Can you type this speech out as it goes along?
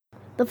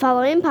The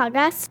following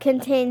podcast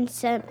contains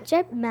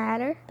subject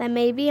matter that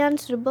may be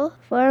unsuitable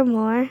for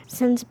more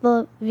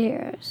sensible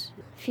viewers.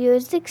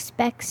 Views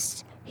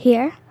expressed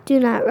here do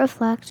not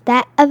reflect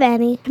that of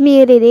any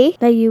community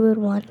that you would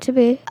want to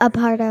be a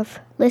part of.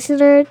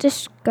 Listener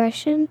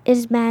discretion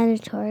is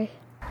mandatory.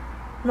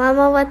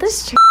 Mama, what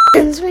does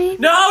trans mean?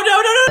 No!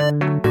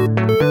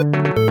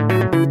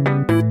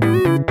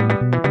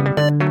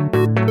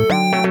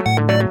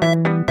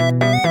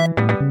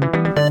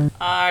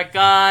 Our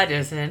God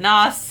is an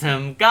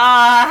awesome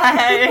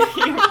God.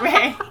 He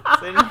reigns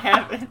in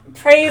heaven.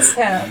 Praise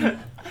him.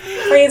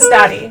 Praise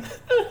Daddy.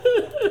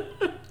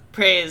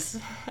 Praise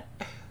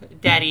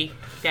Daddy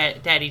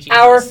Jesus.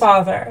 Our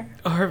Father.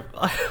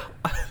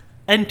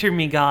 Enter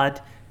me,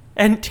 God,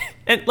 and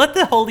let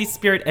the Holy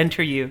Spirit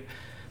enter you,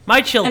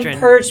 my children. And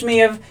purge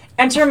me of,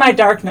 enter my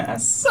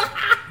darkness.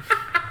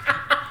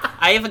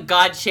 I have a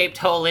God-shaped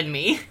hole in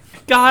me.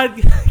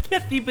 God,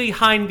 get thee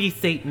behind thee,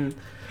 Satan.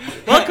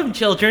 Welcome,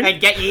 children.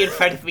 And get ye in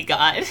front of me,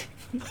 God.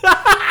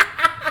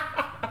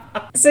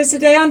 So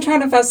today on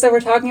TranZformed, we're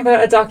talking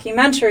about a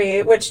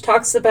documentary which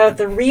talks about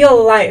the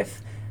real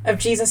life of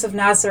Jesus of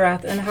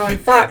Nazareth and how, in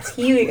fact,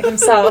 he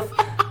himself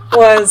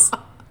was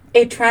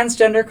a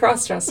transgender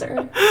crossdresser.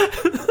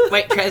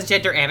 Wait,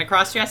 transgender and a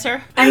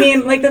crossdresser? I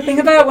mean, like, the thing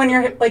about when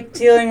you're, like,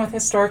 dealing with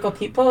historical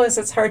people is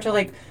it's hard to,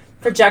 like,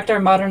 project our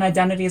modern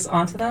identities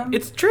onto them.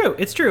 It's true.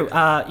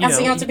 So you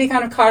have to be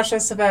kind of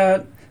cautious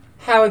about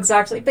how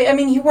exactly. But I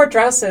mean, he wore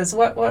dresses.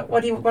 What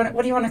do you want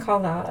to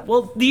call that?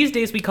 Well, these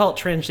days we call it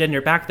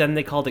transgender. Back then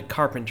they called it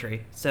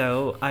carpentry.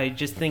 So I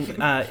just think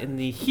in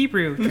the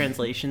Hebrew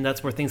translation,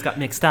 that's where things got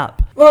mixed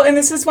up. Well, and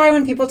this is why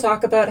when people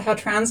talk about how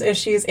trans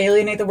issues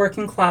alienate the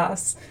working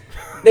class,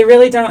 they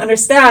really don't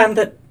understand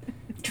that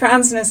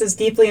transness is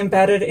deeply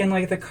embedded in,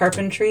 like, the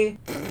carpentry,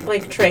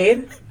 like,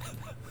 trade.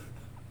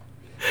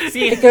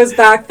 See, it goes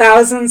back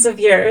thousands of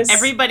years.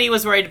 Everybody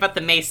was worried about the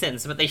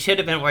Masons, but they should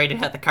have been worried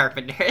about the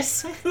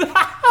carpenters.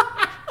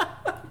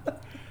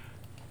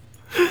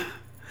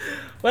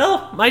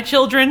 Well, my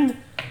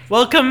children,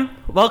 welcome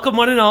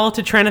one and all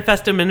to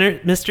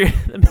TranZformed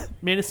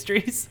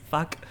Ministries.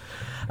 Fuck.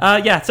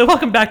 So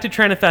welcome back to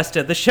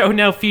TranZformed, the show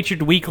now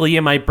featured weekly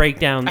in my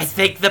breakdowns. I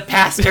think the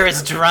pastor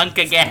is drunk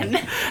again.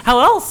 How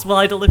else will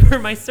I deliver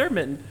my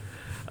sermon?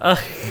 Oh,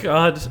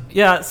 God.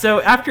 Yeah, so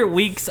after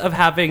weeks of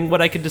having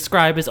what I could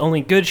describe as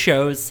only good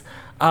shows,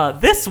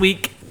 this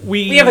week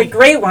we have a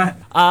great one.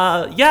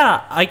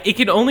 It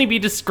can only be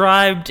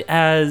described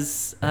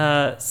as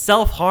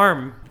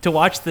self-harm to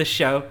watch this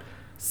show.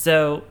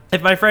 So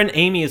if my friend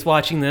Amy is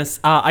watching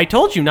this, I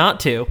told you not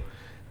to.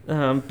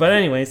 But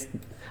anyways.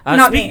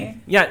 Not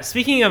me. Yeah,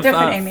 speaking of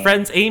Amy.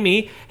 friends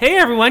Amy, hey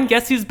everyone,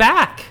 guess who's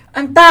back?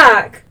 I'm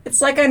back.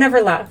 It's like I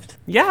never left.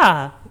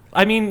 Yeah.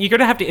 I mean, you're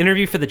going to have to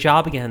interview for the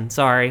job again,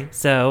 sorry.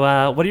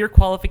 So, what are your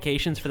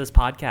qualifications for this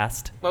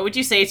podcast? What would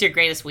you say is your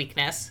greatest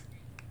weakness?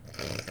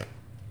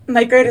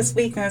 My greatest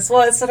weakness?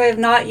 Well, it's that I have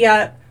not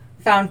yet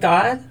found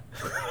God.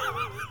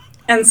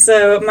 And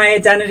so my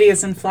identity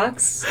is in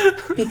flux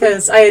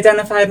because I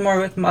identified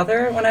more with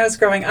mother when I was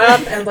growing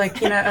up and,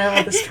 like, I have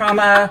all this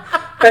trauma,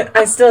 but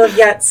I still have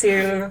yet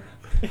to,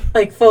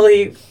 like,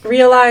 fully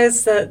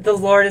realize that the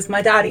Lord is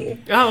my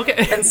daddy. Oh,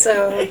 okay. And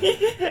so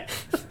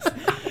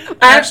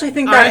I actually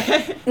think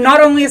that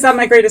not only is that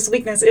my greatest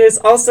weakness, it is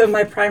also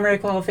my primary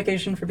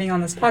qualification for being on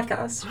this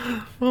podcast.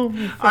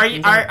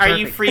 Are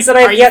you free? Is that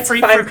I have yet to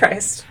find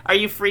Christ. Are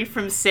you free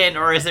from sin,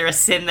 or is there a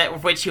sin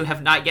that which you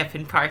have not yet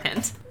been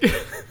pardoned?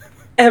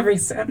 Every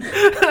sin.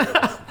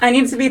 I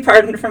need to be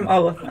pardoned from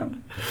all of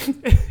them.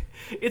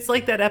 It's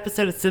like that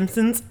episode of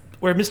Simpsons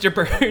where Mr.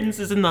 Burns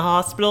is in the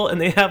hospital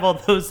and they have all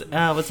those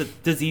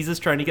diseases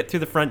trying to get through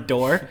the front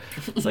door.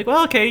 It's like,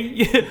 well,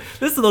 okay,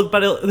 this little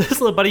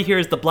buddy here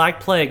is the Black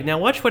Plague. Now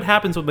watch what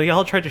happens when we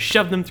all try to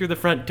shove them through the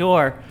front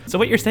door. So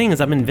what you're saying is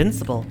I'm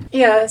invincible.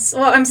 Yes.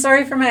 Well, I'm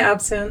sorry for my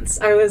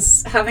absence. I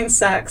was having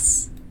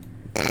sex.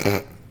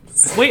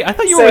 Wait, I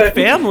thought you were with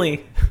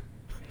family.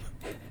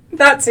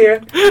 That too.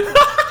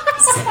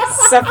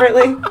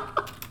 Separately.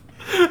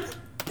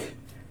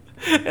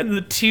 And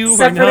the two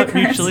are not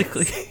mutually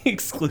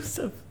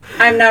exclusive.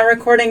 I'm now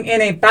recording in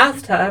a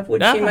bathtub,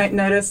 which you might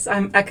notice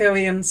I'm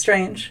echoey and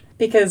strange,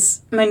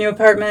 because my new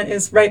apartment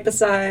is right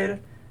beside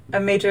a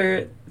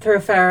major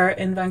thoroughfare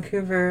in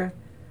Vancouver,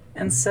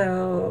 and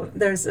so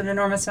there's an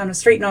enormous amount of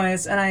street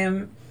noise, and I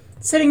am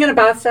sitting in a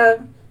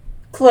bathtub,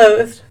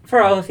 clothed,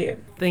 for all of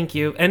you. Thank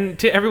you. And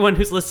to everyone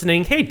who's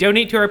listening, hey,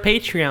 donate to our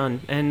Patreon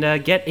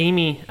and get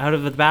Amy out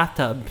of the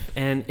bathtub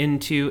and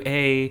into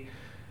a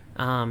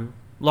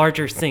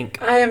larger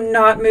sink. I am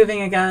not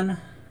moving again.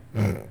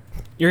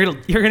 You're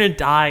gonna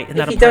die in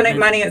that apartment. If you donate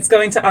money, it's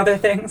going to other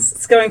things.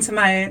 It's going to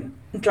my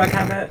drug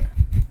habit.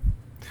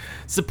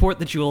 Support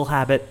the jewel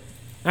habit.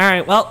 All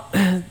right, well,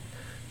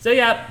 so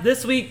yeah,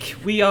 this week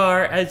we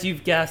are, as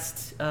you've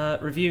guessed,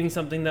 reviewing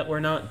something that we're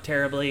not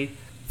terribly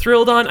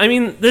thrilled on. I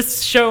mean,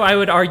 this show, I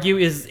would argue,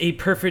 is a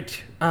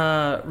perfect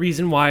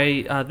reason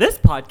why this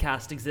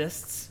podcast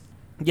exists.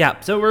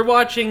 Yeah, so we're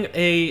watching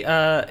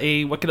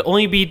a what could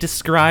only be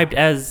described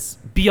as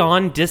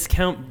beyond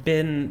discount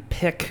bin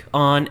pick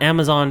on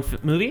Amazon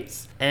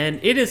Movies, and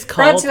it is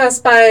Brought called to us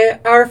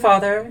by our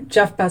father,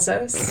 Jeff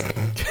Bezos,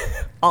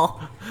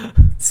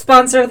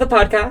 sponsor of the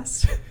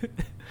podcast.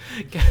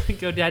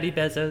 Go Daddy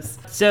Bezos.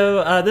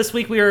 So this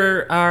week we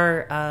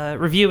are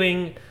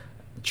reviewing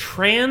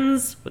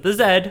with a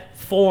Z,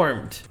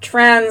 Formed.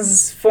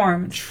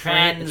 TranZformed.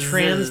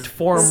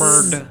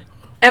 TranZformed.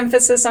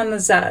 Emphasis on the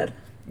Z.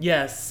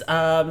 Yes,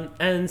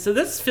 and so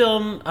this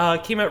film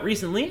came out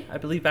recently, I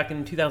believe back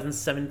in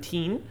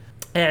 2017,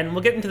 and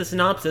we'll get into the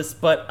synopsis,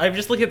 but I've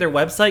just looked at their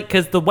website,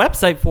 because the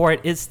website for it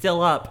is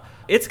still up.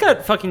 It's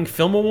got fucking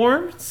film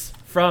awards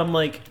from,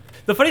 like,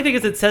 the funny thing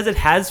is it says it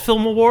has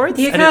film awards,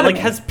 and it, like,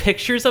 has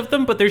pictures of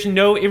them, but there's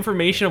no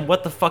information on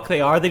what the fuck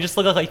they are. They just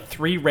look like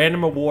 3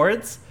 random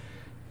awards,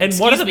 and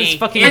one of them is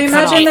fucking... I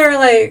imagine they're,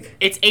 like...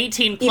 It's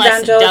 18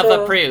 plus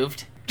Dove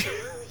approved.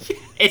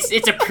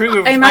 It's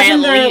approved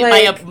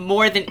by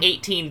more than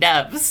 18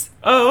 doves.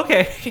 Oh,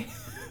 okay.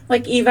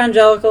 Like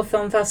evangelical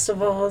film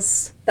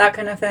festivals, that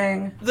kind of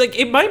thing. Like,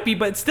 it might be,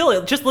 but still,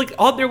 it just like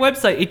on their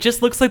website, it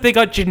just looks like they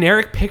got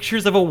generic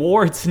pictures of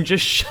awards and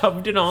just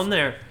shoved it on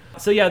there.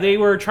 So yeah, they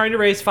were trying to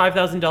raise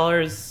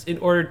 $5,000 in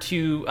order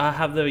to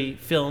have the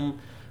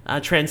film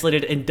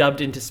translated and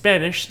dubbed into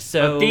Spanish.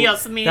 So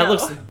Dios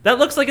mío. that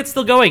looks like it's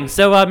still going.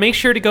 So make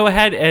sure to go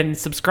ahead and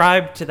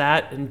subscribe to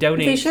that and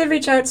donate. They should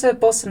reach out to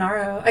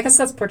Bolsonaro. I guess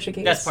that's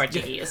Portuguese. That's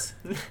Portuguese.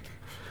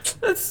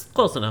 That's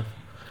close enough.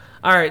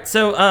 All right,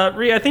 so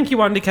Rhea, I think you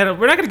wanted to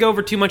we're not going to go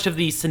over too much of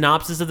the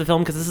synopsis of the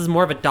film because this is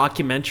more of a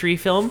documentary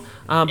film.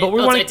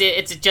 But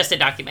it's just a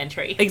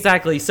documentary.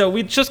 Exactly. So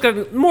we just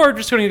going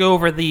to go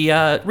over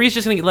the. Rhea's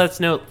just going to let us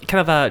know kind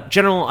of a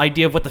general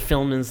idea of what the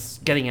film is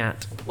getting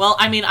at. Well,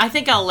 I mean, I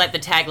think I'll let the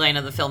tagline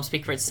of the film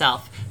speak for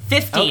itself.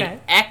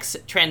 15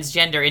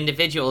 ex-transgender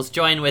individuals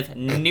join with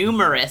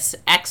numerous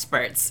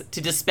experts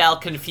to dispel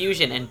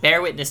confusion and bear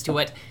witness to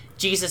what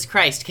Jesus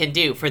Christ can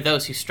do for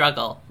those who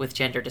struggle with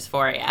gender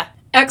dysphoria.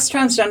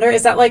 Ex-transgender?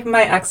 Is that like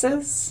my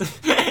exes?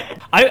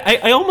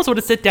 I almost want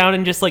to sit down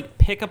and just like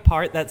pick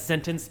apart that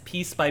sentence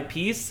piece by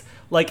piece.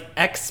 Like,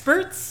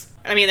 experts?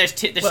 I mean, there's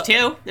two.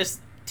 There's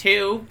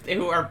two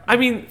who are... I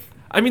mean,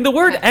 the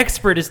word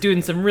expert is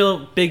doing some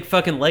real big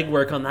fucking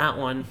legwork on that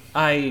one.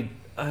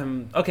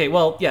 Okay,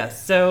 well,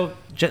 yes. So,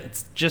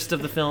 gist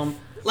of the film.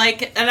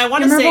 Like, and I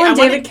want to say...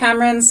 Remember when David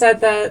Cameron said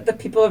that the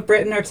people of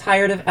Britain are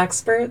tired of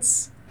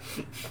experts?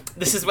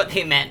 This is what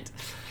they meant.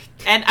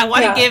 And I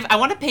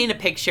want to paint a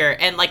picture,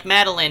 and like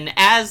Madeline,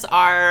 as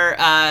our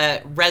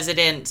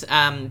resident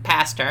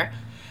pastor,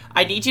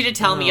 I need you to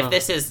tell me if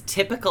this is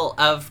typical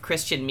of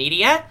Christian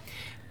media,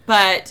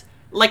 but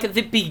like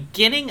the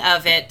beginning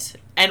of it,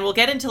 and we'll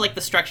get into like the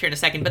structure in a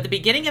second, but the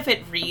beginning of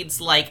it reads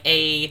like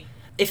if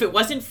it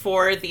wasn't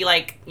for the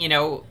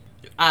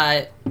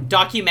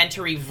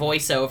documentary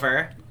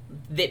voiceover,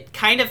 that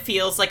kind of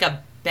feels like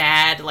a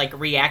bad like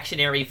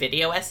reactionary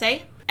video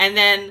essay. And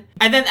then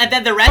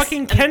the rest...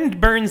 Fucking Ken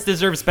Burns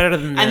deserves better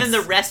than this. And then the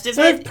rest of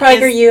sort it of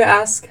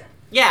PragerU-esque.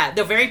 Yeah,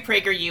 the very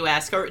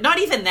PragerU-esque. Or not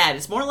even that.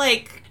 It's more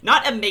like...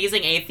 Not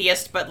Amazing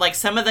Atheist, but like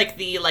some of like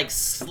the like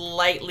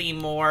slightly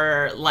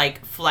more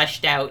like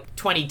fleshed out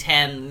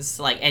 2010s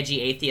like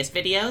edgy atheist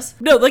videos.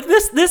 No, like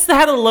this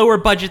had a lower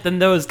budget than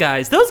those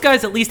guys. Those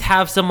guys at least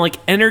have some like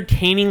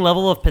entertaining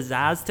level of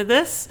pizzazz to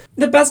this.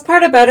 The best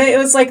part about it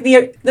was like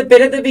the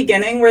bit at the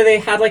beginning where they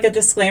had like a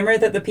disclaimer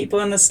that the people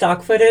in the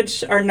stock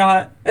footage are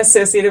not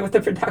associated with the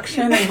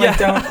production and like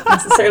don't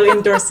necessarily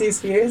endorse these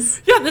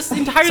views. Yeah, this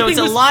entire so thing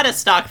it's a lot of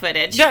stock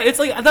footage. Yeah, it's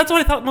like that's what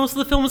I thought most of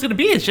the film was going to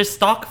be. It's just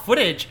stock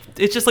footage.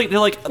 It's just like they're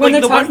like when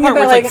like they're talking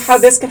about like how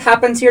this could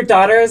happen to your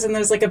daughters, and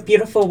there's like a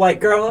beautiful white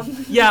girl.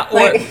 Yeah,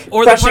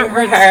 or brushing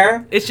her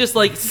hair. It's just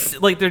like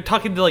they're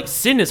talking to like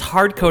sin is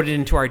hard coded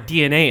into our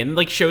DNA, and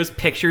like shows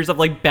pictures of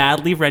like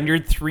badly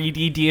rendered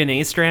 3D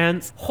DNA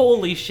strands.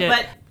 Holy shit!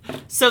 But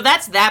so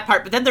that's that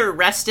part. But then the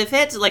rest of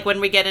it, like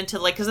when we get into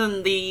like, because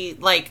then the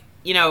like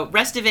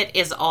rest of it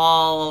is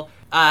all.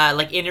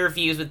 Like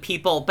interviews with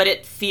people, but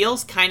it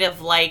feels kind of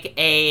like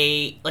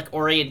a like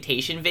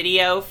orientation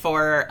video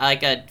for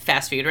like a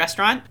fast food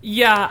restaurant.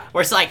 Yeah,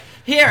 where it's like,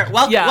 here,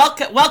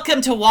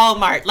 welcome to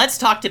Walmart. Let's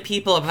talk to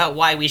people about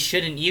why we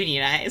shouldn't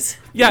unionize.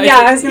 Yeah,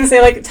 I was gonna say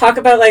like talk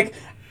about like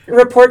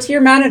report to your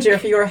manager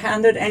if you are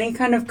handed any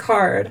kind of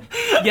card.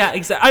 Yeah,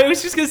 exactly. I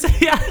was just gonna say,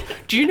 yeah.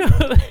 Do you know?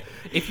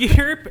 If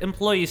your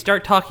employees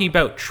start talking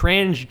about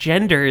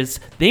transgenders,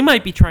 they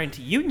might be trying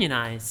to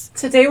unionize.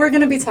 Today we're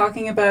going to be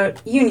talking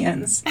about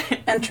unions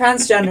and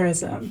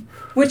transgenderism,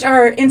 which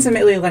are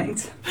intimately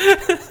linked.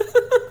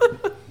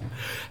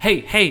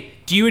 Hey,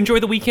 do you enjoy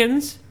the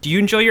weekends? Do you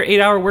enjoy your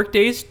 8-hour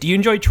workdays? Do you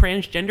enjoy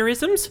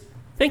transgenderisms?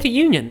 Think a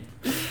union.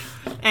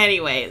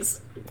 Anyways.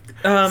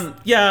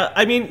 Yeah,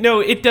 I mean, no,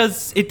 it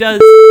does.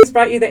 It's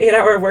brought you the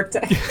 8-hour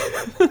workday.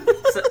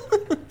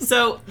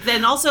 So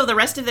then also the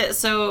rest of it,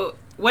 so...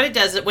 What it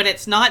does, when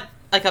it's not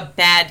like a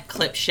bad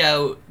clip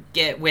show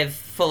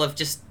full of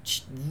just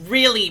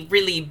really,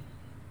 really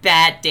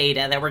bad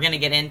data that we're going to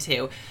get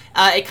into.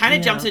 It kind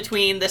of jumps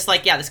between this,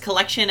 this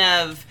collection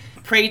of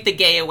prayed the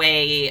gay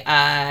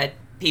away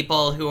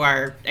people who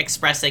are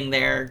expressing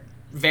their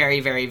very,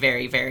 very,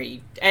 very,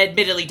 very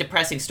admittedly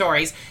depressing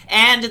stories,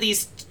 and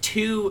these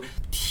two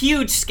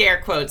huge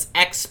scare quotes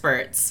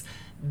experts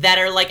that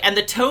are and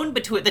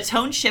the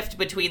tone shift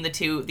between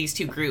these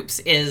two groups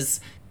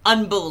is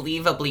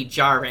unbelievably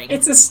jarring.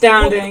 It's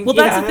astounding. Well,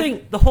 that's the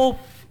thing. The whole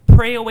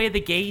pray away the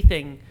gay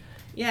thing.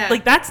 Yeah.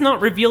 That's not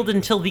revealed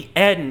until the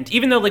end.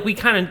 Even though we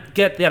kind of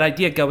get that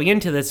idea going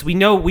into this. We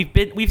know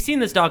we've seen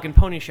this dog and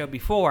pony show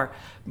before,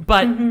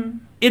 but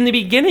in the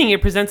beginning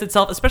it presents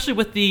itself, especially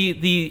with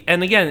the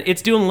and again,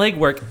 it's doing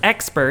legwork,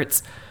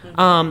 experts.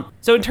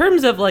 So in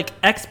terms of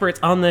experts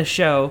on this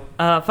show,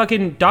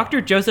 fucking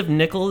Dr. Joseph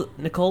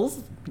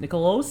Nicolosi?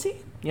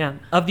 Yeah,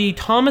 of the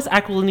Thomas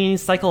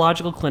Aquinas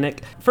Psychological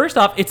Clinic. First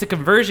off, it's a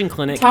conversion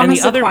clinic.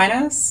 Thomas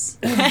Aquinas?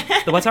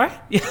 The what, sorry?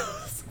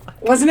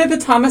 Wasn't it the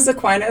Thomas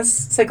Aquinas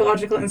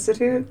Psychological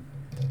Institute?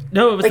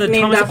 No, it was the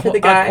named Thomas after the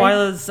guy?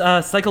 Aquinas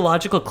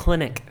Psychological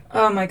Clinic.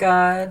 Oh my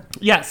god.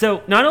 Yeah,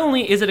 so not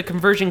only is it a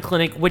conversion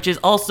clinic, which is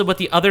also what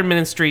the other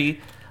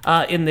ministry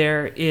in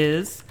there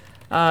is,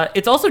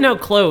 it's also now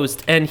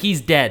closed, and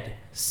he's dead.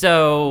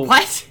 So...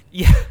 What?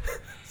 Yeah.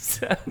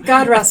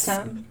 God rest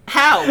him.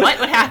 How?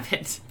 What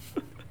happened?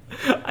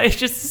 I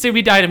just assume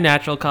he died of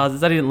natural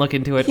causes. I didn't look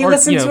into it. He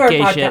listened to our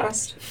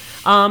podcast. Shit.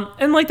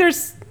 And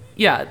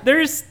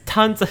there's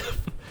tons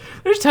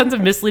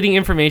of misleading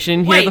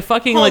information here. Wait, The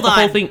fucking hold the on.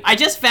 whole thing. I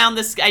just found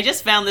this guy's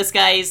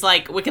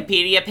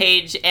Wikipedia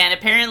page, and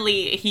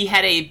apparently he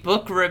had a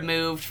book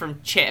removed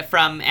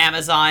from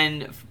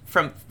Amazon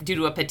due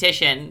to a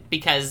petition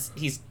because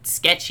he's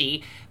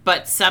sketchy.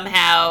 But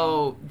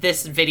somehow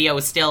this video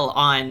is still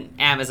on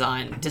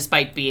Amazon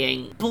despite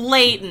being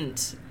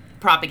blatant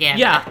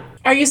propaganda. Yeah.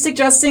 Are you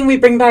suggesting we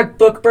bring back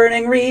book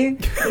burning, Ree?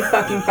 You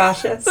fucking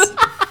fascist.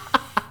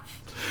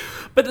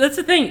 But that's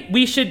the thing.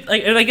 We should,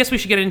 and I guess we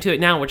should get into it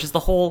now, which is the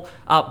whole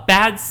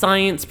bad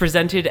science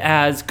presented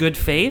as good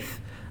faith.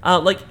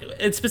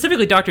 It's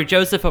specifically Dr.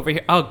 Joseph over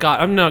here. Oh,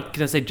 God, I'm not going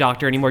to say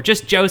doctor anymore.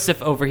 Just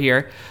Joseph over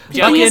here.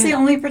 They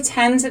only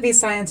pretend to be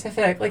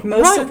scientific.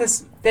 Most of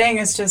this thing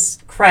is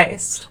just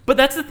Christ. But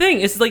that's the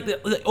thing. It's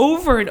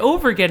over and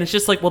over again. It's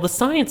just the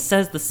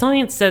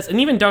science says.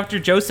 And even Dr.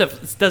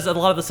 Joseph does a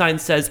lot of the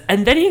science says.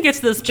 And then he gets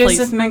to this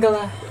Joseph place.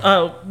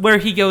 Mengele. Where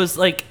he goes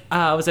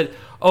was it...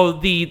 Oh,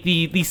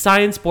 the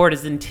science board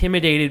is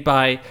intimidated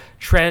by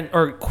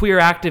queer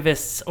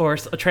activists or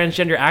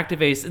transgender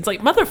activists. It's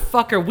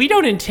motherfucker, we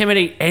don't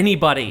intimidate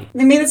anybody.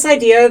 They made this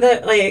idea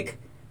that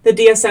the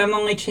DSM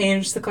only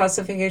changed the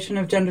classification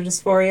of gender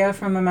dysphoria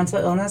from a mental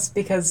illness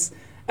because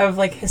of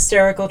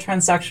hysterical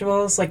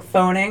transsexuals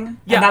phoning.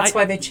 Yeah, and that's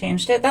why they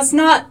changed it. That's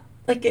not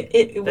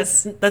it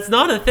was that's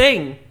not a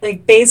thing.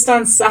 Based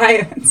on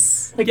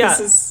science. This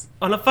is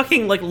on a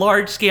fucking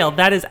large scale.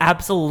 That is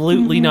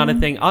absolutely not a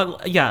thing.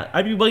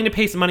 I'd be willing to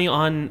pay some money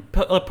on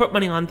put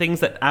money on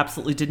things that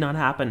absolutely did not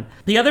happen.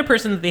 The other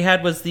person that they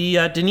had was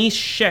the Denise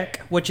Sheck,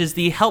 which is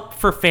the Help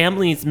for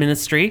Families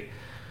ministry,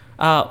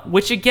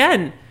 which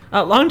again,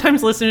 longtime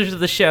listeners of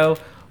the show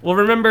will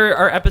remember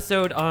our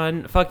episode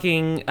on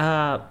fucking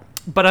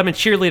But I'm a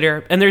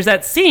Cheerleader, and there's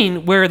that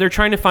scene where they're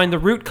trying to find the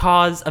root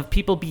cause of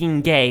people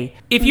being gay.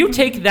 If you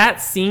take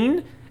that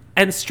scene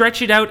and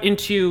stretch it out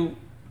into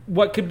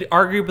what could be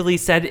arguably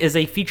said is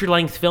a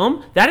feature-length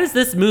film, that is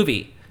this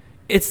movie.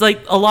 It's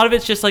a lot of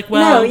it's just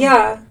No,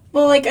 yeah.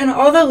 Well, and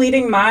all the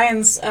leading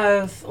minds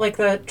of,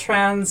 the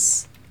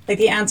trans,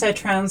 the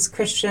anti-trans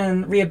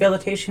Christian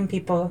rehabilitation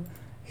people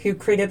who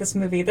created this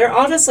movie, they're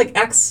all just,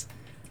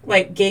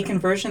 gay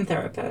conversion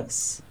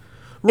therapists.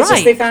 It's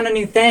just they found a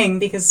new thing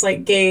because,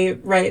 gay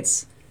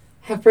rights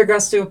have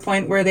progressed to a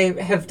point where they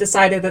have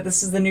decided that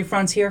this is the new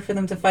frontier for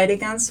them to fight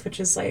against, which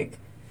is,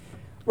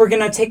 we're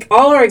going to take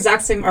all our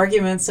exact same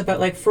arguments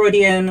about,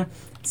 Freudian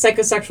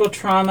psychosexual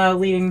trauma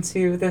leading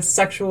to this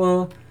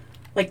sexual,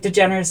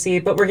 degeneracy,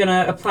 but we're going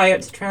to apply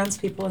it to trans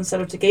people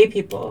instead of to gay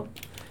people.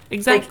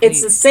 Exactly.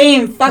 It's the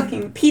same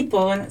fucking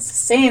people, and it's the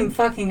same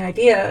fucking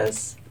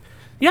ideas.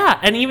 Yeah,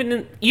 and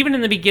even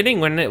in the beginning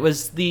when it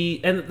was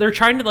they're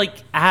trying to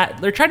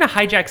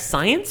hijack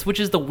science, which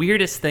is the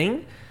weirdest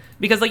thing,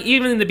 because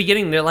even in the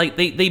beginning they're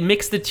they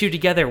mixed the two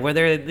together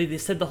where they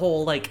said the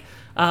whole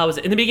was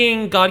in the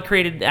beginning God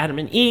created Adam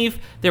and Eve,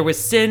 there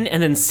was sin,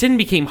 and then sin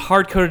became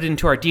hard-coded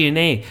into our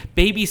DNA.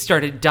 Babies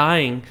started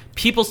dying,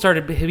 people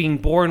started being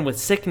born with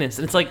sickness,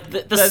 and it's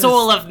the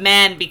soul of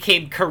man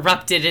became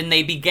corrupted, and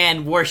they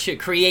began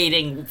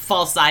creating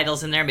false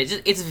idols in their image.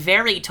 It's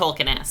very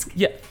Tolkien-esque.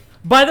 Yeah.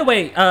 By the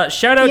way,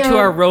 shout out to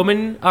our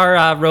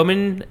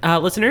Roman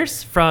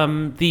listeners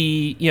from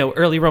the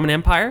early Roman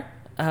Empire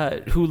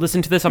who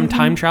listened to this on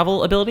time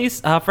travel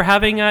abilities for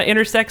having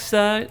intersex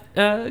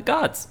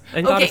gods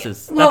and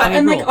goddesses. Well,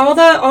 and all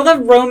the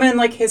Roman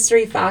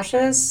history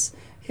fascists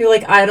who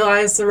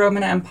idolize the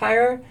Roman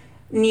Empire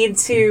need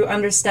to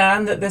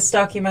understand that this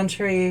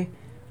documentary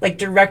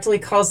directly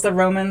calls the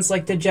Romans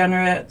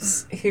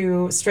degenerates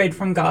who strayed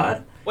from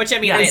God. Which, I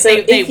mean, Yeah.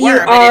 they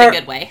were, but in a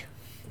good way.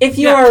 if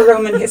you are a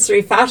Roman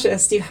history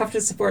fascist, you have to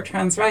support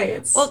trans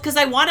rights. Well, because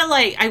I want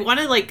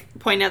to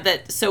point out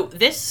that, so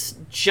this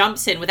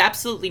jumps in with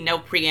absolutely no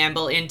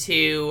preamble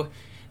into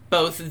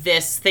both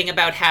this thing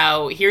about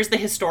how here's the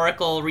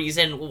historical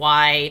reason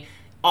why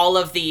all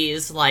of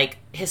these, like,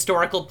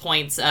 historical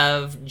points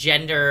of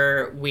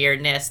gender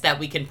weirdness that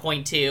we can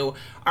point to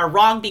are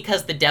wrong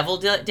because the devil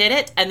did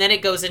it, and then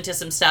it goes into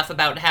some stuff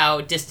about how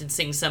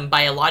distancing some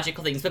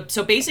biological things. But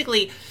so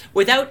basically,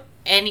 without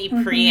any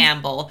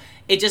preamble,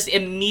 it just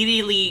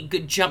immediately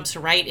jumps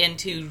right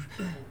into,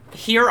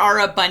 here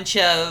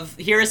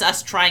is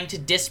us trying to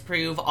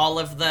disprove all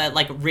of the,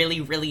 like,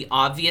 really, really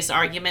obvious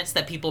arguments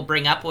that people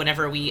bring up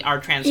whenever we are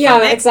transphobic.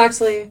 Yeah,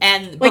 exactly.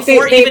 And like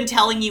before even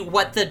telling you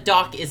what the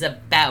doc is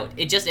about,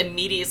 it just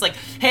immediately is like,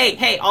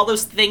 hey, all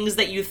those things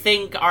that you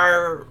think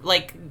are,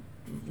 like,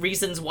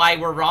 reasons why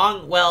we're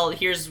wrong, well,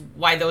 here's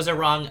why those are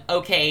wrong.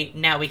 Okay,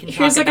 now we can talk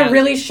about... Here's, like, a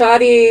really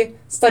shoddy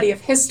study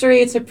of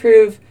history to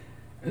prove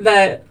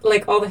that,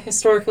 like, all the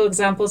historical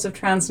examples of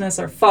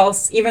transness are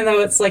false, even though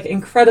it's, like,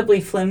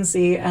 incredibly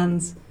flimsy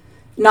and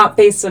not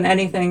based on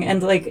anything,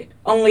 and, like,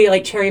 only,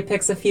 like, cherry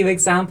picks a few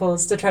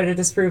examples to try to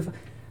disprove,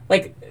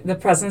 like, the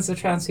presence of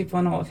trans people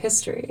in all of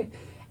history.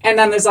 And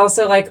then there's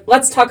also, like,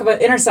 let's talk about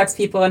intersex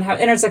people and how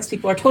intersex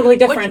people are totally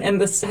different, and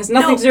this has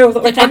nothing to do with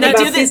what we're talking about.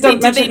 Please don't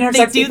mention intersex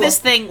people. They do this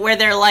thing where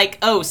they're like,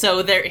 oh,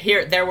 so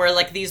there were,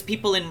 like, these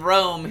people in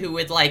Rome who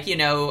would, like, you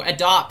know,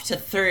 adopt a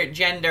third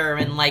gender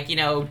and, like, you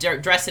know,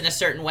 dress in a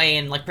certain way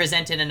and, like,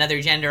 present in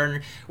another gender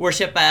and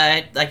worship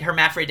a, like,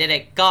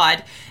 hermaphroditic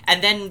god.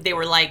 And then they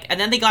were like, and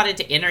then they got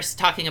into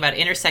talking about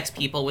intersex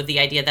people with the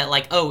idea that,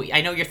 like, oh,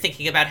 I know you're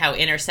thinking about how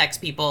intersex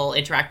people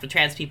interact with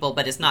trans people,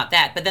 but it's not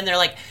that. But then they're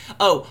like,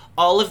 oh,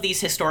 all of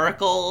these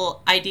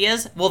historical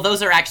ideas, well,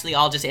 those are actually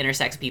all just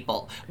intersex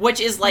people, which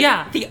is,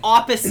 like, the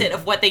opposite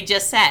of what they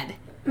just said.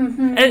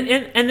 Mm-hmm.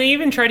 And they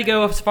even try to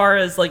go as far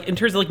as, like, in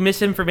terms of, like,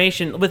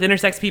 misinformation with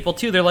intersex people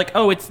too. They're like,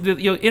 oh, it's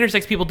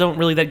intersex people don't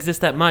really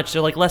exist that much.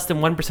 They're, like, less than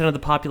 1% of the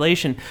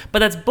population. But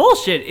that's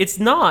bullshit. It's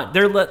not.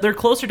 They're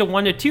closer to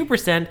 1% to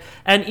 2%.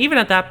 And even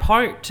at that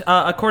part,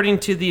 according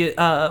to the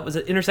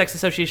Intersex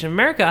Association of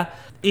America,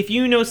 if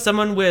you know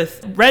someone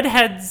with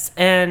redheads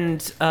and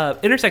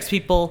intersex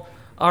people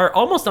are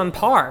almost on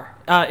par.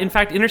 In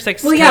fact,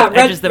 intersex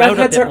edges them out a bit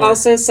more. Redheads are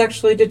also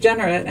sexually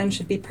degenerate and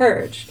should be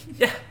purged.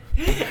 Yeah.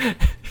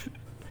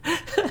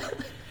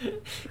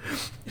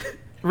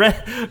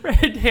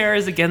 Red hair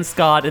is against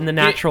God in the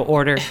natural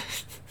order.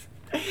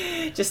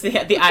 Just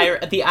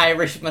the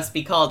Irish must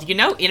be called. You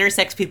know,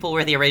 intersex people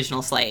were the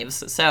original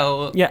slaves.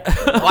 So yeah.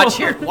 watch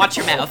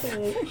your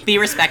mouth. Be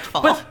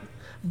respectful.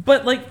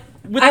 But like,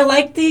 I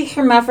like the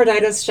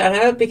hermaphroditus shout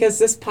out because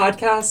this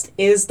podcast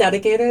is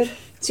dedicated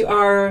to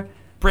our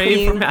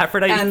brave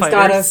hermaphrodite and fighters.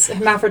 goddess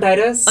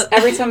Hermaphroditus.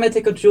 Every time I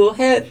take a jewel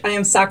hit, I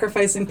am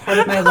sacrificing part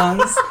of my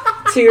lungs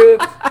to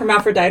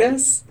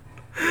Hermaphroditus.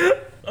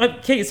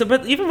 Okay, so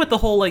but even with the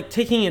whole, like,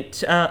 taking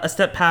it a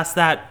step past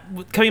that,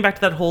 coming back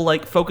to that whole,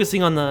 like,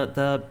 focusing on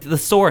the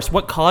source,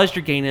 what caused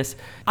your gayness,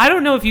 I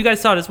don't know if you guys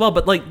saw it as well,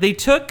 but, like,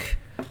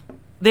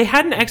 they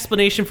had an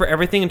explanation for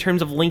everything in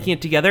terms of linking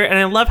it together, and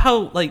I love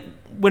how, like,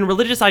 when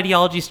religious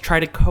ideologies try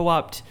to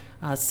co-opt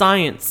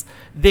science,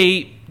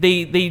 they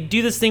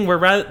do this thing where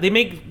rather they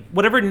make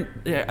whatever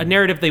a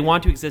narrative they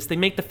want to exist, they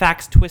make the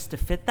facts twist to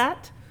fit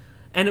that.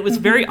 And it was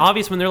very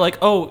obvious when they're like,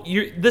 oh,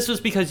 this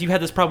was because you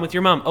had this problem with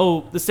your mom.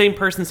 Oh, the same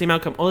person, same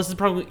outcome. Oh, this is a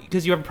problem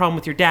because you have a problem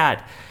with your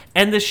dad.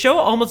 And the show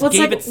almost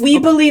gave it... We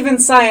believe in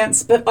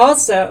science, but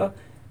also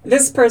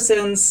this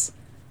person's,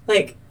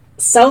 like,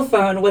 cell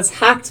phone was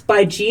hacked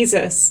by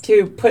Jesus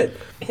to put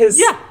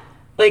his,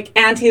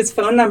 and his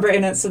phone number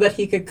in it so that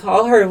he could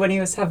call her when he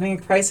was having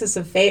a crisis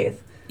of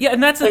faith. Yeah,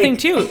 and that's the thing,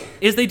 too,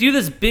 is they do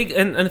this big,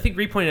 and I think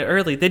Ree pointed it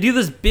early, they do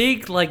this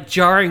big, like,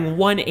 jarring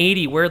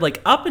 180 where, like,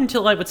 up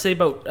until, I would say,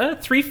 about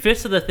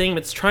 3/5 of the thing,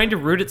 it's trying to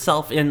root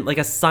itself in, like,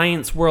 a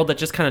science world that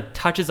just kind of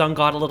touches on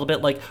God a little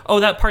bit, like, oh,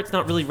 that part's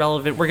not really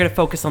relevant, we're going to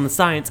focus on the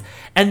science.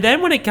 And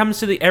then when it comes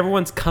to the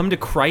everyone's come to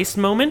Christ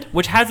moment,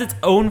 which has its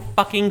own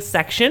fucking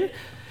section...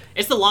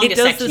 It's the longest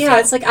section. Yeah,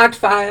 it's like Act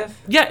 5.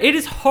 Yeah, it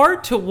is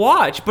hard to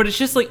watch, but it's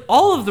just, like,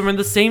 all of them are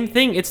the same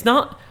thing. It's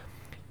not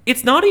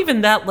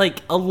even that, like,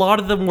 a lot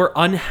of them were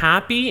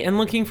unhappy and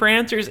looking for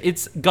answers.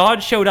 It's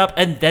God showed up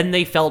and then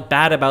they felt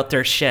bad about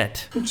their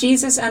shit.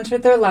 Jesus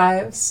entered their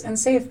lives and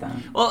saved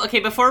them. Well,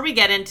 okay, before we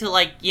get into,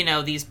 like, you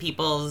know, these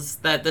people's,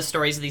 the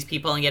stories of these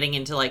people and getting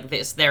into, like,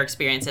 their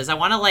experiences, I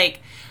want to,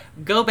 like,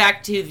 go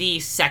back to the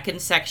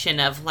second section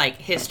of, like,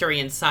 history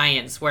and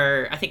science,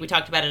 where I think we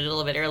talked about it a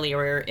little bit earlier,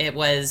 where it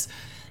was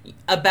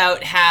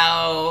about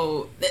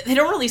how they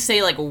don't really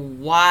say, like,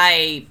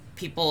 why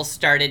people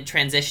started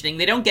transitioning.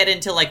 They don't get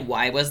into, like,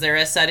 why was there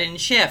a sudden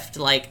shift?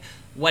 Like,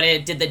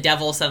 did the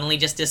devil suddenly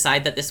just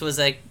decide that this was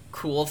a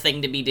cool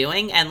thing to be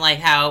doing? And, like,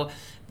 how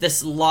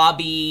this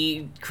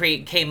lobby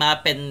came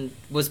up and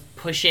was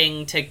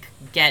pushing to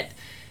get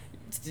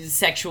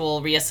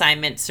sexual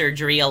reassignment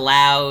surgery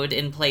allowed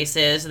in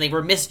places, and they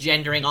were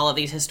misgendering all of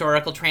these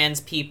historical trans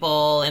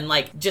people, and,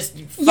 like, just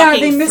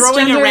fucking they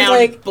throwing misgendered, around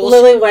like,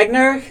 bullshit. Lily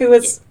Wagner, who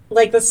was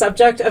like the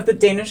subject of the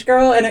Danish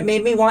Girl, and it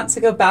made me want to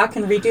go back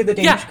and redo the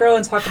Danish Girl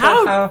and talk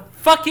about how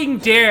fucking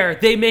dare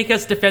they make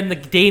us defend the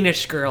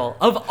Danish Girl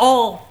of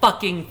all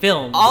fucking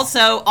films.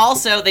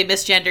 Also, they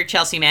misgendered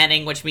Chelsea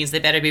Manning, which means they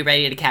better be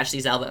ready to catch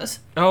these elbows.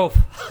 Oh,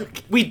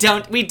 fuck. We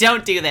don't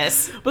do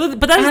this. But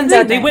that's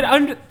the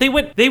thing.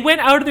 They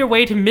went out of their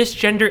way to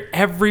misgender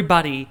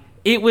everybody.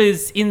 It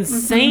was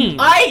insane.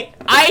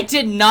 I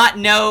did not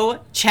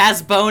know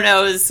Chaz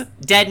Bono's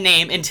dead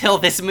name until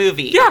this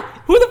movie. Yeah,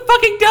 who the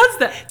fucking does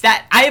that?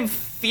 That I am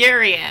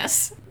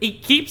furious.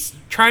 It keeps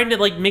trying to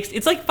like mix.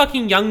 It's like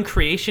fucking young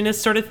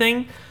creationist sort of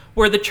thing,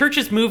 where the church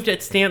has moved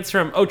its stance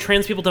from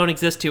trans people don't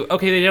exist to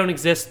they don't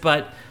exist,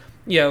 but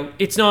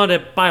it's not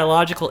a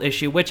biological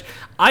issue. Which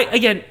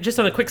again, just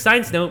on a quick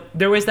science note,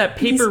 there was that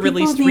paper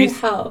released. These people need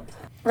help,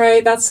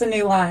 right? That's the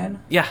new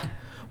line. Yeah.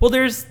 Well,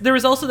 there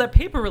was also that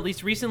paper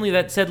released recently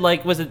that said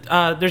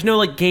there's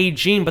no gay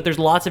gene, but there's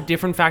lots of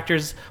different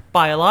factors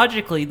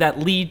biologically that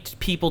lead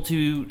people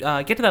to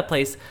get to that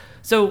place.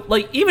 So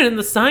even in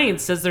the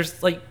science says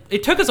there's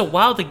it took us a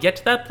while to get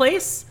to that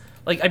place.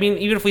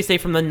 Even if we say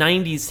from the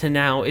 90s to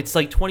now, it's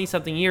 20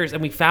 something years,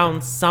 and we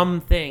found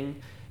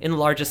something in the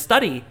largest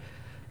study.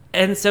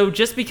 And so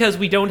just because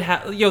we don't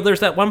have, there's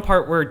that one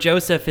part where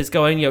Joseph is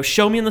going,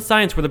 show me in the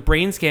science where the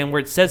brain scan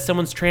where it says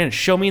someone's trans,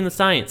 show me in the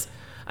science.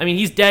 I mean,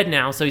 he's dead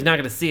now, so he's not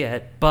going to see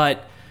it,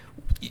 but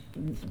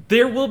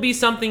there will be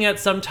something at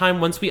some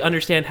time once we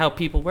understand how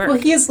people work. Well,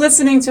 he is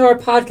listening to our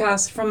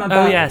podcast from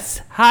above. Oh,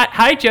 yes.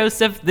 Hi,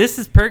 Joseph. This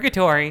is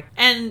Purgatory.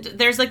 And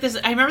there's this,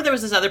 I remember there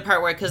was this other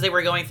part where, because they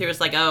were going through,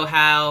 it's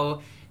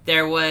how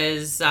there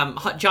was,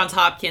 Johns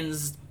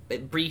Hopkins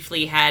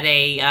briefly had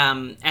a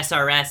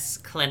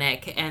SRS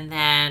clinic, and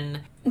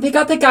then... They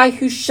got the guy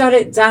who shut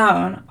it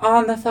down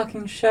on the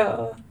fucking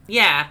show.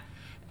 Yeah.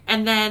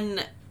 And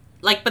then...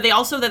 but they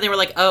also, then they were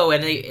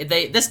and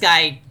they this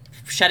guy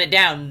shut it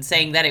down,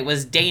 saying that it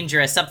was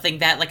dangerous, something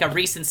that, a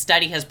recent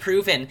study has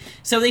proven.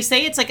 So they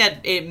say it's,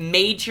 a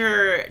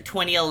major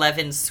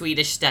 2011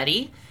 Swedish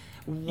study.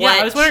 Yeah,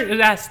 I was wondering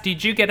to ask,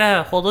 did you get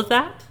a hold of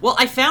that? Well,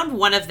 I found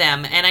one of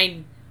them, and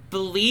I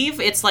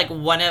believe it's,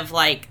 one of,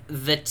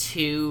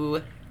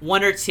 the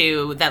one or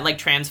two that,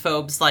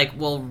 transphobes,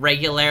 will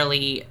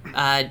regularly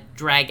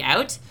drag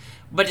out.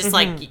 But it's,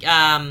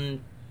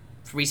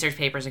 research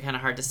papers are kind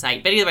of hard to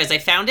cite, but anyways, I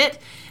found it,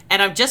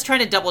 and I'm just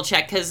trying to double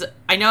check because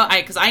I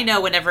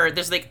know whenever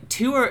there's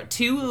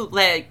two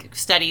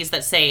studies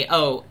that say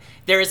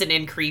there is an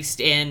increase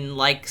in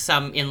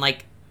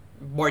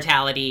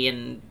mortality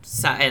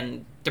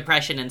and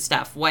depression and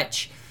stuff,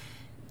 which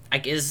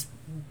is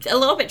a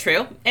little bit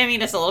true. I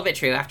mean, it's a little bit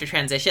true after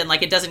transition.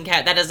 It doesn't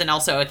that doesn't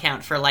also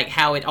account for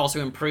how it also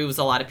improves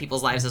a lot of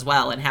people's lives as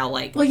well, and how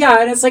well,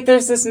 yeah, and it's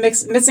there's this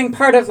missing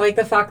part of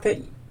the fact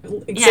that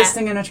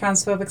existing in a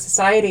transphobic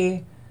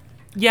society,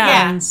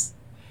 and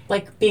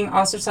being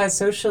ostracized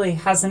socially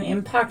has an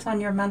impact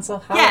on your mental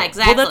health. Yeah,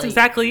 exactly. Well, that's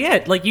exactly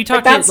it. You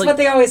talk. That's what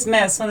they always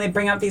miss when they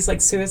bring up these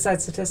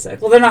suicide statistics.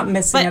 Well, they're not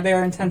missing it; they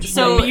are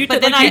intentionally. You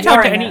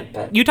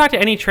talk to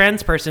any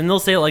trans person, they'll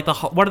say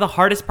one of the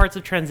hardest parts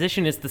of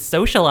transition is the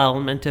social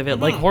element of it.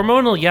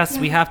 Hormonal, yes,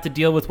 we have to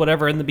deal with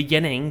whatever in the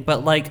beginning,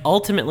 but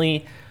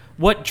ultimately,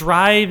 what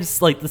drives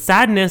the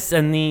sadness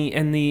and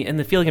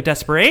the feeling of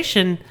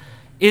desperation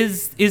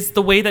is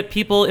the way that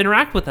people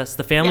interact with us,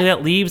 the family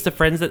that leaves, the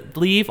friends that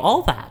leave,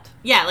 all that.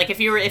 Yeah, if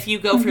you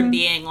go from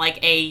being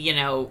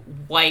a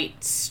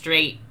white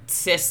straight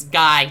cis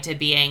guy to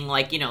being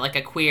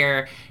a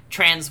queer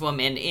trans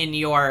woman in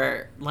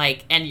your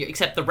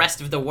except the rest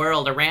of the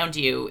world around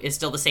you is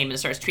still the same and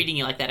starts treating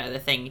you like that other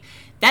thing,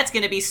 that's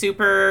going to be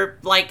super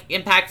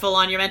impactful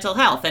on your mental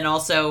health. And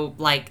also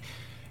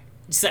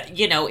so,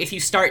 if you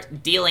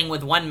start dealing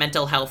with one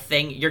mental health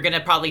thing, you're going to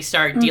probably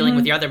start dealing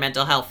with your other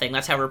mental health thing.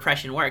 That's how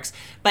repression works.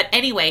 But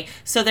anyway,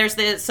 so there's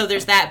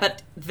that,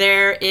 but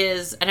there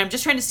is, and I'm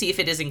just trying to see if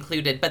it is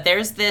included, but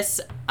there's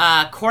this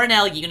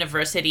Cornell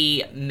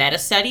University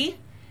meta-study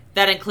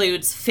that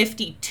includes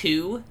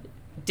 52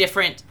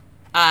 different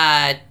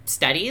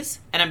studies,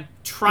 and I'm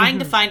trying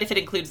to find if it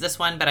includes this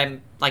one, but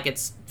I'm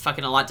it's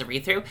fucking a lot to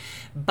read through.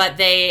 But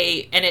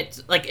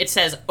it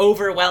says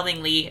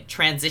overwhelmingly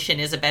transition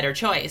is a better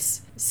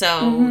choice.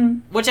 So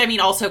which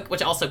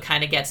also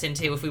kind of gets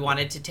into, if we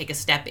wanted to take a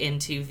step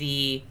into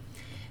the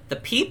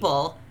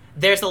people,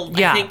 there's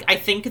I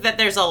think that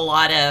there's a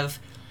lot of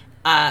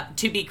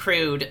to be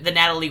crude, the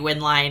Natalie Wynn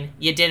line,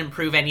 you didn't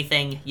prove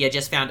anything, you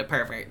just found a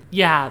pervert.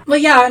 Yeah. Well,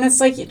 yeah, and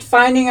it's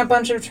finding a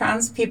bunch of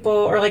trans people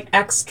or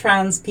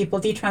ex-trans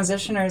people,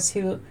 detransitioners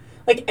who,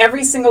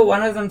 every single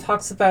one of them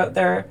talks about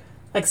their,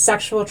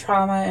 sexual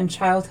trauma in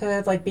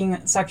childhood,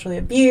 being sexually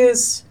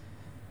abused,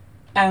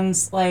 and,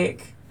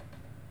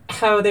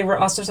 how they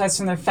were ostracized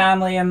from their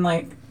family and,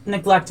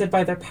 neglected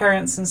by their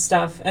parents and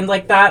stuff. And,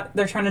 that,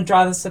 they're trying to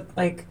draw this,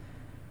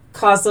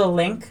 causal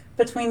link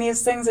between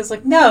these things. It's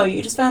no,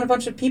 you just found a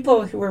bunch of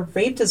people who were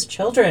raped as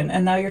children,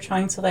 and now you're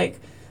trying to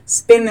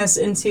spin this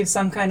into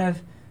some kind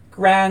of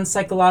grand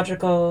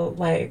psychological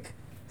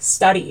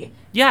study.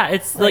 Yeah,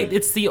 it's like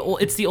it's the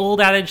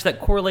old adage that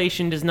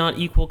correlation does not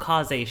equal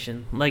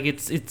causation. Like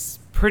it's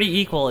pretty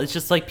equal. It's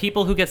just like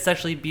people who get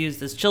sexually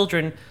abused as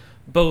children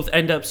both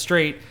end up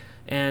straight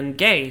and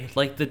gay.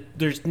 Like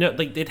there's no,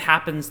 like, it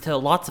happens to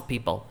lots of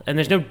people, and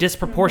there's no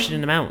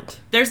disproportionate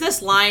amount. There's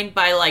this line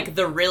by like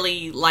the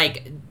really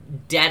like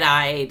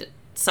dead-eyed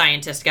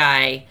scientist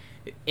guy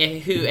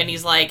and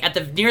he's like at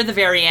the near the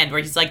very end where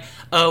he's like,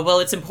 oh well,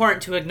 it's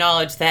important to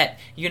acknowledge that,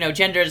 you know,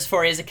 gender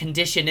dysphoria is a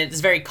condition,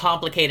 it's very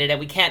complicated and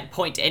we can't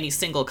point to any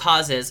single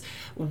causes,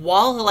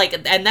 while like,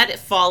 and that it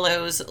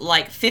follows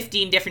like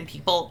 15 different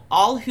people,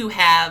 all who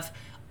have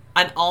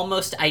an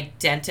almost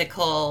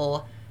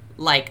identical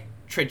like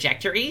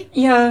trajectory.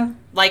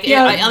 Like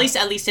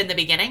at least in the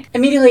beginning.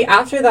 Immediately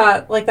after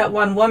that, like that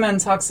one woman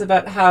talks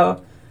about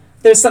how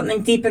there's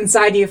something deep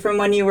inside you from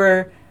when you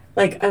were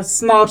like a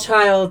small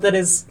child that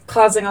is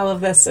causing all of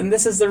this, and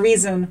this is the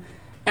reason.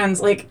 And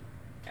like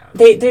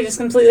they just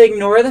completely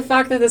ignore the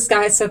fact that this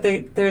guy said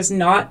there's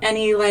not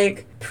any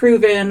like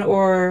proven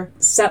or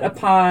set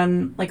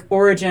upon like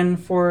origin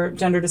for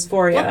gender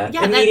dysphoria.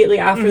 Well, immediately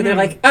after they're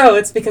like, oh,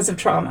 it's because of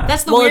trauma.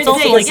 That's the weird it's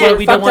also thing. Like where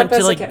we don't want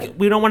to like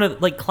we don't want to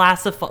like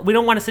classify. We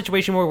don't want a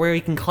situation where we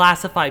can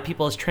classify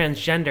people as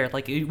transgender.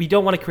 Like we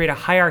don't want to create a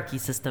hierarchy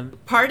system.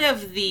 Part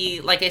of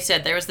the, like I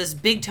said, there was this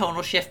big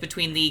tonal shift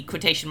between the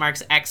quotation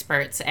marks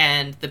experts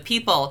and the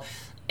people.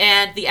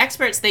 And the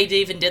experts, they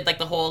even did like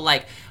the whole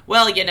like,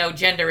 well, you know,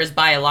 gender is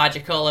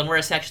biological and we're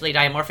a sexually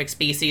dimorphic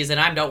species, and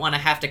I don't want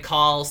to have to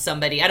call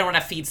somebody, I don't want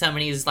to feed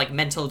somebody's like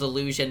mental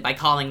delusion by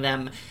calling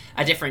them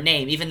a different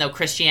name, even though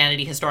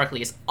Christianity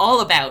historically is all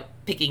about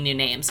picking new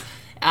names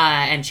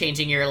and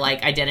changing your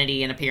like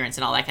identity and appearance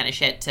and all that kind of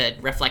shit to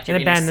reflect your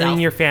unique self. And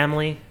abandoning your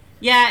family.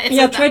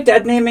 Yeah, try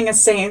dead naming a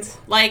saint.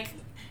 Like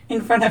in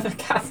front of a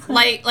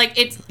Catholic. Like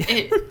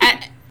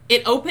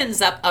it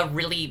opens up a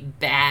really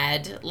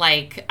bad,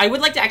 like, I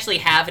would like to actually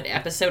have an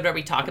episode where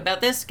we talk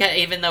about this,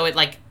 even though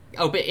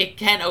it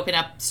can open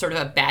up sort of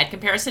a bad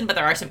comparison, but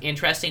there are some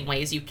interesting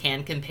ways you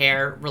can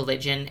compare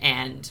religion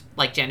and,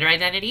 like, gender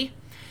identity.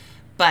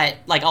 But,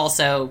 like,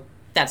 also,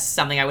 that's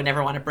something I would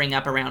never want to bring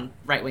up around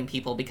right-wing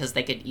people because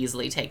they could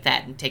easily take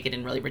that and take it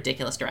in really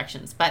ridiculous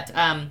directions. But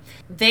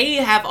they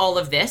have all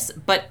of this,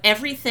 but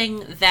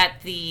everything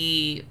that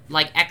the,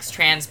 like,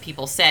 ex-trans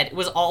people said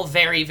was all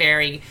very,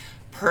 very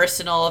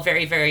personal,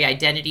 very, very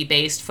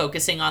identity-based,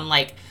 focusing on,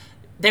 like,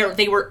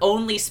 they were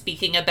only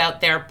speaking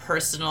about their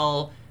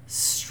personal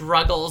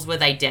struggles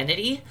with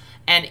identity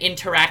and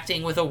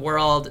interacting with a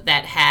world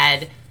that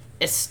had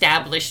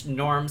established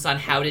norms on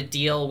how to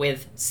deal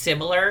with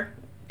similar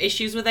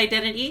issues with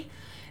identity.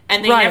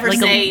 And they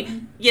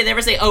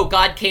never say, oh,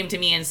 God came to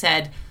me and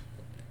said,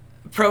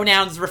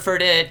 pronouns refer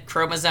to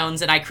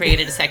chromosomes, and I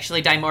created a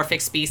sexually dimorphic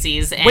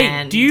species. And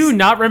wait, do you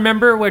not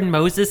remember when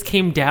Moses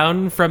came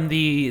down from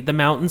the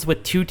mountains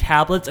with 2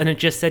 tablets and it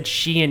just said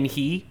she and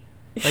he?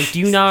 Like, do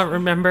you not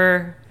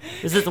remember?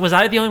 Was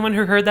I the only one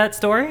who heard that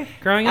story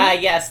growing up?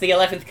 Yes, the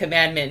 11th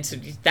commandment,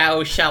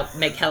 thou shalt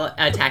make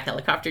attack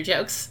helicopter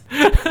jokes.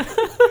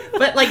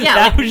 But, like,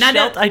 yeah, thou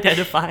shalt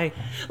identify.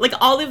 Like,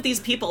 all of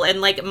these people,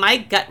 and, like, my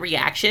gut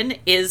reaction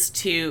is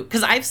to,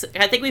 because I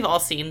think we've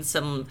all seen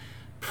some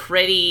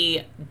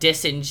pretty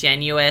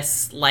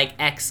disingenuous, like,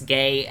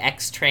 ex-gay,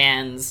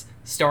 ex-trans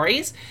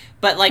stories,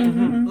 but, like,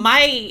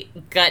 my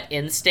gut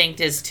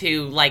instinct is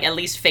to, like, at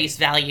least face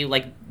value,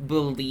 like,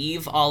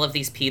 believe all of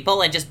these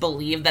people and just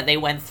believe that they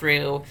went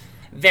through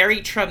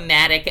very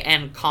traumatic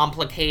and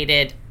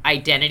complicated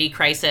identity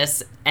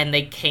crisis and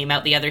they came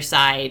out the other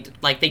side,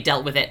 like, they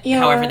dealt with it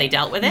however they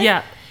dealt with it.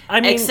 Yeah. I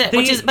mean,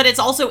 but it's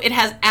also, it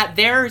has, at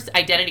their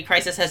identity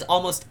crisis has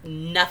almost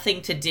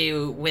nothing to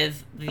do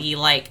with the,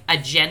 like,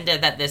 agenda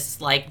that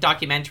this, like,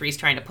 documentary is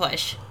trying to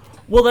push.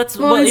 Well, it's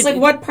like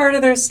what part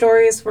of their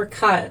stories were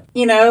cut?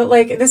 You know,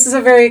 like, this is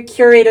a very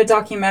curated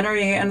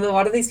documentary, and a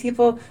lot of these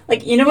people,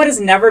 like, you know what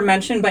is never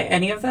mentioned by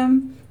any of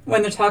them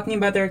when they're talking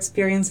about their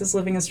experiences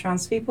living as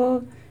trans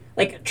people?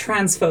 Like,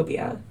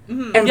 transphobia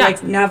and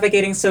like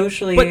navigating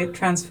socially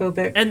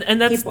transphobic and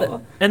that's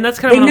people. And that's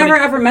kind of they never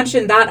ever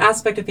mention that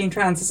aspect of being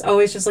trans. It's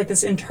always just like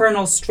this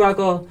internal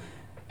struggle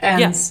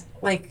and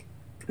like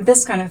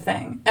this kind of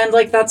thing. And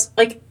like that's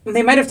like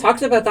they might have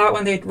talked about that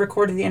when they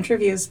recorded the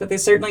interviews, but they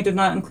certainly did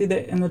not include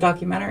it in the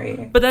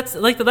documentary. But that's a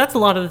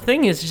lot of the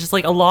thing is just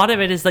like a lot of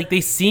it is like they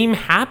seem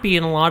happy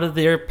in a lot of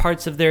their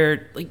parts of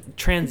their like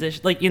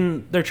transition, like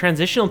in their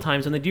transitional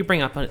times when they do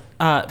bring up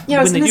I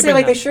was going to say,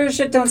 like, they sure as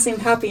shit don't seem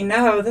happy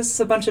now. This is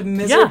a bunch of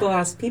miserable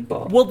ass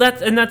people. Well,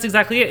 that's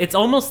exactly it. It's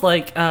almost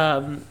like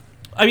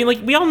I mean,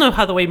 like, we all know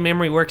how the way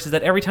memory works is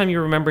that every time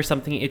you remember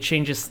something, it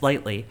changes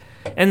slightly.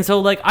 And so,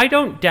 like, I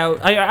don't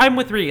doubt... I'm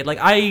with Reed. Like,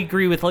 I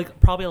agree with,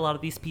 like, probably a lot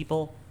of these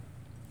people.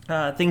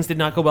 Things did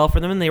not go well for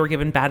them, and they were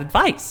given bad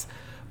advice.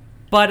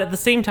 But at the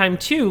same time,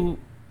 too,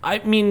 I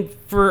mean,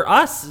 for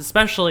us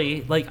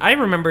especially, like, I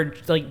remember,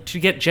 like, to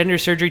get gender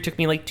surgery took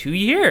me, like, 2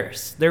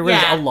 years. There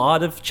was a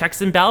lot of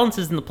checks and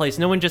balances in the place.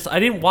 No one just... I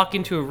didn't walk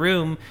into a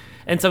room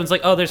and someone's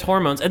like, oh, there's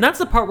hormones. And that's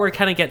the part where it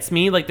kind of gets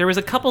me. Like, there was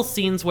a couple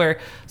scenes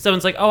where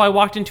someone's like, oh, I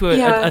walked into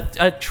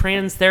a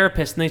trans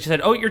therapist, and they just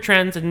said, oh, you're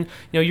trans, and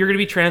you're going to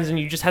be trans, and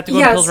you just have to go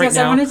on pills right now. Yes,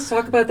 I wanted to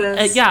talk about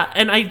this.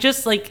 And I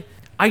just, like,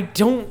 I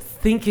don't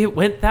think it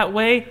went that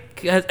way.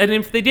 And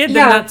if they did,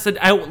 then that's an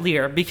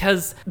outlier,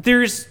 because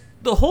there's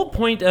the whole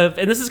point of,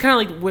 and this is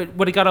kind of like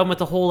what it got on with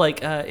the whole,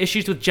 like,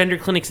 issues with gender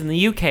clinics in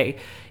the UK,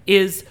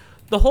 is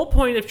the whole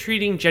point of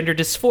treating gender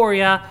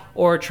dysphoria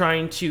or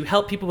trying to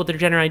help people with their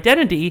gender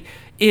identity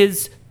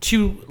is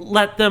to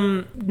let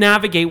them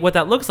navigate what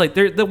that looks like.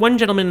 The one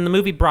gentleman in the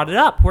movie brought it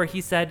up where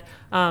he said,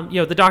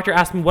 the doctor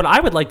asked me what I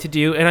would like to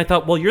do. And I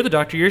thought, well, you're the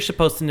doctor. You're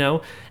supposed to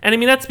know. And I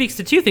mean, that speaks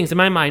to two things in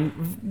my mind.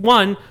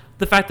 One,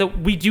 the fact that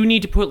we do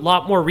need to put a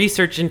lot more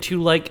research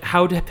into, like,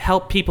 how to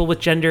help people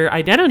with gender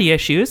identity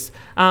issues.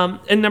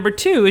 And number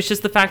two is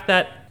just the fact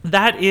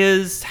that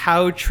is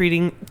how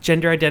treating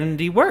gender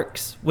identity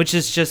works, which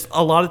is just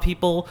a lot of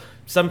people.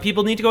 Some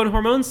people need to go on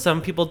hormones,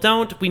 some people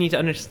don't. We need to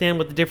understand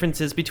what the difference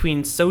is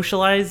between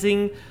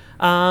socializing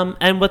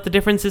and what the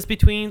difference is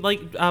between,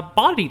 like,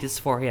 body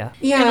dysphoria.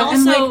 Yeah, and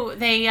also, like,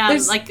 they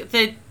like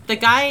the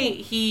guy,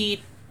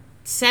 he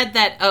said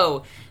that,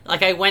 oh,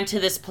 like, I went to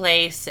this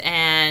place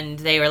and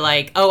they were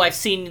like, oh, I've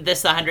seen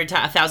this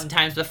 1,000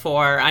 times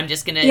before. I'm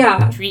just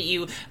gonna treat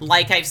you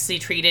like I've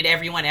treated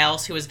everyone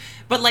else who was.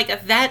 But,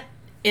 like, that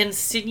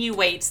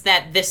insinuates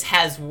that this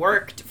has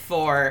worked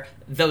for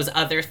those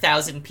other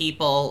 1,000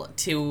 people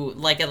to,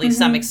 like, at least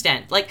some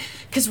extent. Like,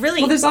 because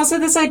really, well, there's also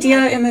this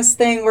idea in this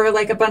thing where,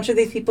 like, a bunch of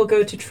these people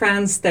go to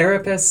trans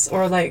therapists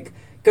or, like,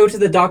 go to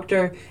the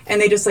doctor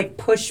and they just, like,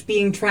 push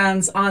being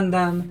trans on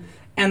them.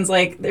 And,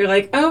 like, they're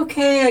like,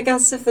 okay, I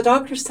guess if the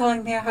doctor's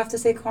telling me I have to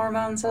take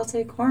hormones, I'll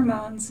take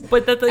hormones.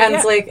 But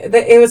it's like,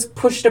 it was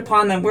pushed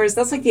upon them. Whereas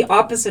that's, like, the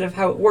opposite of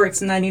how it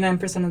works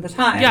 99% of the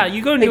time. Yeah,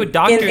 you go into a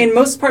doctor. In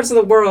most parts of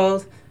the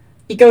world,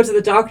 you go to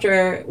the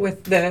doctor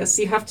with this,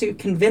 you have to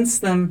convince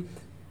them,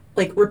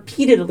 like,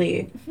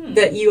 repeatedly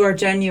that you are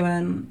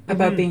genuine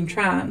about being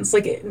trans.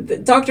 Like, the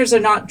doctors are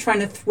not trying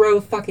to throw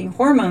fucking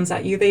hormones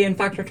at you. They, in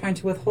fact, are trying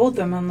to withhold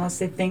them unless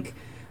they think,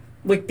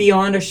 like,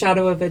 beyond a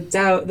shadow of a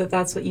doubt that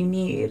that's what you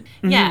need.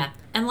 Yeah.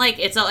 And, like,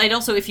 it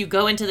also, if you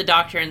go into the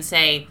doctor and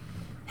say,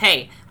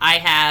 hey, I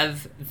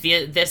have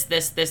this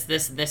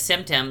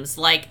symptoms,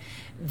 like,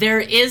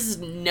 there is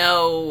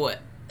no,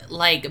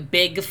 like,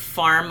 big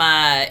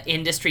pharma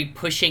industry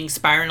pushing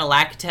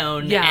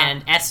spironolactone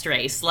and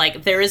estrase.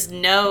 Like, there is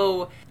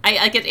no,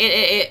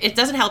 it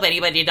doesn't help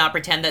anybody to not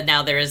pretend that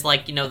now there is,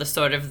 like, the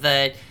sort of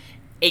the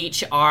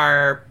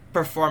HR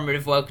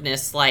performative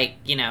wokeness, like,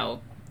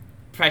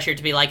 pressure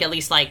to be like, at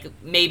least, like,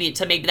 maybe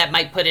that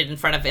might put it in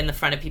front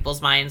of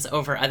people's minds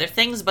over other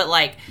things, but,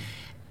 like,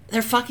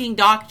 they're fucking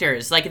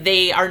doctors. Like,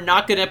 they are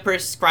not gonna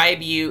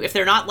prescribe you if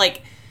they're not,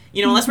 like,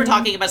 unless we're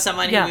talking about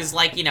someone who's,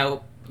 like,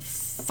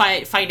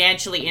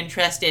 financially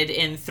interested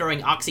in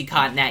throwing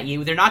OxyContin at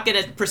you. They're not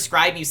gonna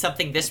prescribe you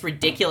something this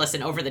ridiculous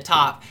and over the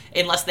top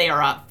unless they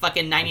are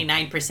fucking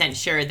 99%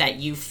 sure that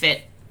you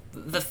fit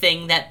the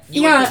thing that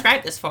you would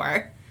prescribe this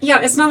for.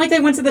 Yeah, it's not like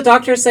they went to the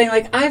doctor saying,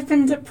 like, I've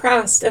been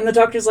depressed, and the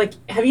doctor's like,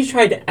 have you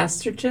tried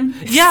estrogen?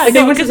 Yeah, like,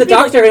 they went to the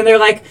doctor, and they're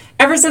like,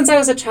 ever since I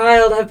was a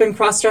child, I've been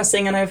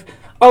cross-dressing, and I've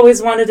always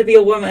wanted to be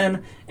a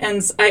woman,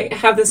 and I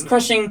have this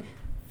crushing,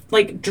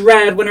 like,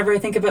 dread whenever I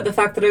think about the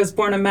fact that I was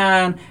born a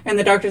man, and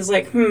the doctor's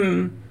like,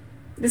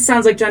 this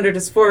sounds like gender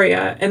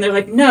dysphoria, and they're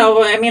like,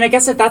 no, I mean, I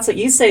guess if that's what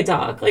you say,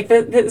 doc, like,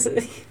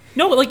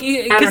 no, like,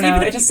 I don't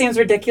know. It just seems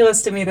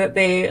ridiculous to me that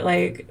they,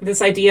 like,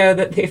 this idea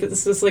that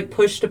this is, like,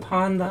 pushed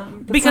upon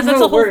them. Because that's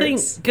the whole thing.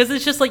 Because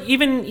it's just, like,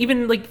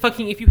 even like,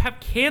 fucking, if you have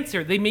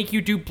cancer, they make you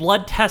do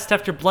blood test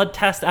after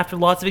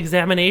lots of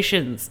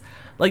examinations.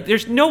 Like,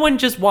 there's no one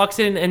just walks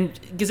in and,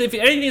 because if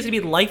anything is going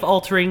to be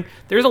life-altering,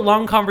 there's a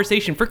long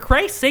conversation. For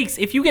Christ's sakes,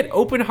 if you get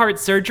open-heart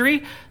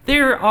surgery,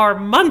 there are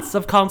months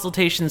of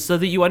consultations so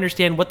that you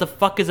understand what the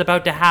fuck is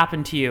about to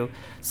happen to you.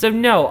 So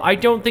no, I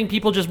don't think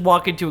people just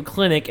walk into a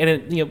clinic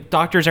and,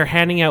 doctors are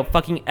handing out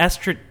fucking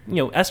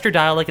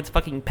estradiol like it's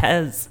fucking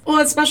Pez.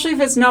 Well, especially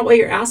if it's not what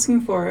you're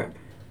asking for.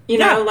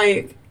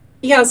 Like,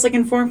 yeah, it's like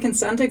informed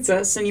consent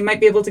exists, and you might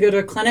be able to go to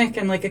a clinic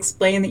and, like,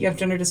 explain that you have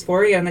gender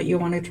dysphoria and that you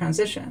want to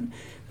transition.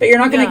 But you're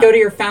not going to go to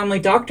your family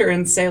doctor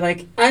and say,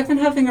 like, I've been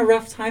having a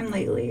rough time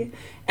lately.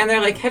 And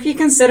they're like, have you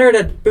considered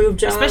a boob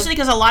job? Especially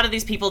because a lot of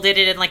these people did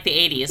it in, like, the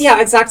 80s.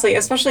 Yeah, exactly.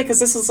 Especially because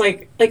this is,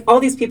 like,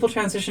 all these people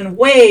transitioned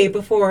way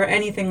before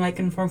anything like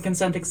informed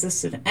consent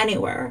existed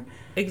anywhere.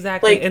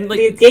 Exactly. Like,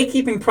 the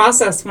gatekeeping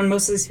process when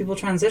most of these people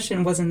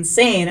transitioned was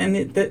insane. And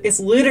it's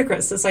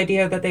ludicrous, this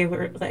idea that they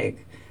were,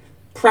 like,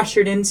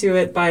 pressured into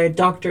it by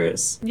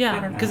doctors.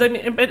 Yeah, because I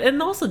mean, and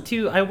also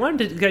too, I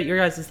wanted to get your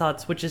guys'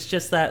 thoughts, which is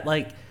just that,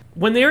 like,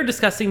 when they were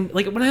discussing,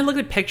 like, when I look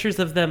at pictures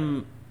of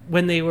them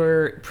when they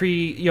were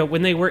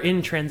when they were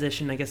in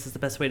transition, I guess is the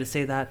best way to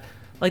say that.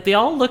 Like, they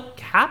all look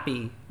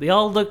happy. They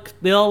all look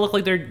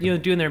like they're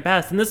doing their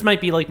best. And this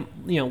might be, like,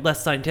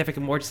 less scientific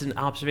and more just an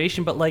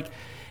observation, but, like,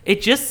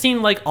 it just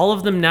seemed like all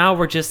of them now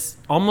were just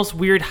almost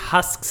weird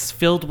husks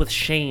filled with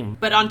shame.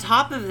 But on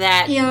top of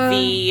that,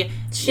 the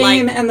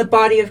shame and the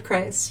body of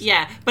Christ.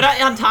 Yeah, but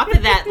on top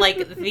of that,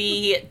 like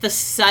the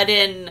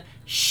sudden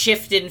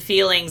shift in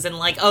feelings and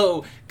like,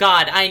 oh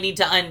God, I need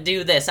to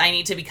undo this. I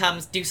need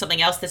to do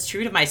something else that's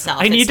true to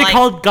myself. I need to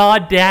call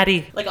God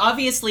Daddy. Like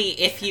obviously,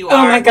 if you oh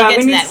are, my God,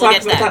 we'll we get to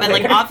that. But later.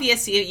 like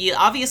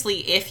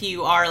obviously, if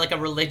you are like a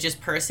religious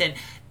person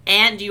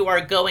and you are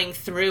going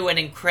through an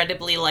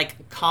incredibly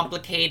like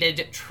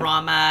complicated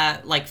trauma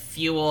like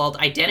fueled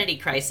identity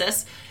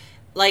crisis,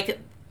 like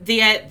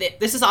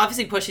this is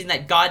obviously pushing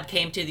that God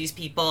came to these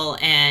people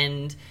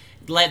and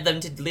led them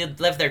to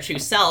live their true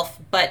self,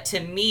 but to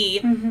me,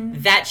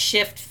 that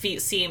shift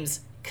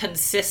seems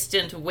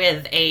consistent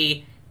with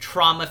a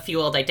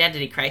trauma-fueled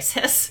identity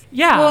crisis.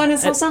 Yeah. Well, and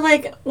it's also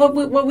like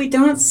what we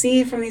don't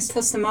see from these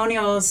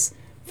testimonials,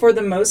 for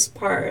the most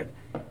part,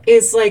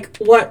 is like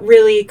what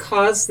really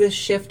caused this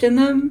shift in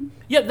them.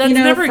 Yeah, that's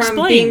never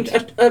explained.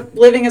 From being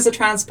living as a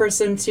trans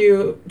person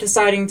to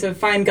deciding to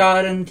find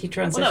God and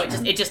detransition. Well,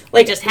 no, it just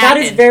like, happened. That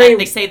is very.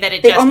 They say that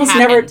it they just almost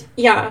happened. never.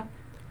 Yeah.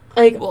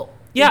 Like. Well,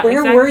 yeah, where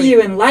exactly. were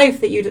you in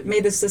life that you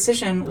made this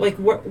decision? Like,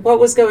 what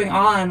was going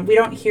on? We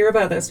don't hear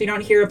about this. We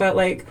don't hear about,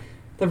 like,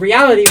 the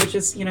reality, which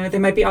is, they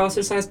might be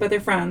ostracized by their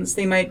friends.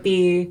 They might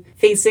be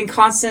facing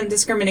constant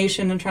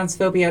discrimination and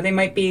transphobia. They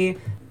might be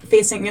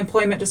facing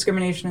employment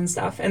discrimination and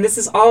stuff. And this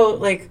is all,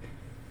 like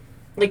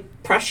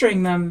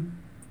pressuring them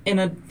in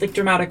a, like,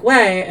 dramatic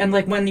way. And,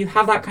 like, when you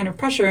have that kind of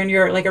pressure and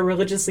you're, like, a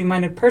religiously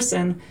minded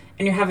person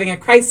and you're having a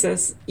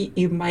crisis,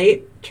 you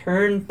might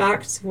turn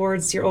back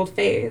towards your old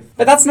faith.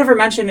 But that's never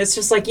mentioned. It's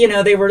just like,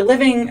 they were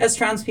living as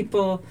trans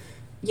people,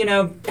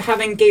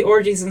 having gay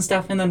orgies and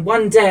stuff, and then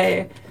one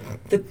day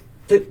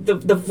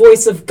the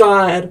voice of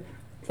God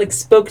like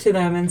spoke to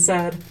them and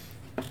said,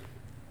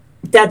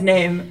 dead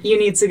name, you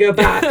need to go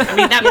back. I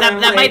mean,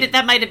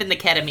 that might have been the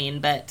ketamine,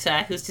 but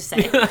who's to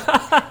say?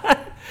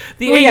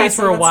 The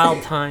 80s were a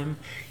wild time.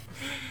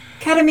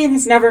 Ketamine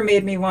has never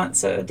made me want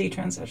to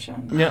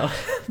detransition. No,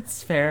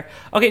 it's fair.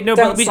 Okay, no,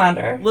 don't but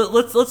slander.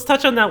 Let's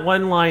touch on that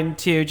one line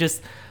too.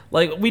 Just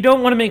like, we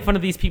don't want to make fun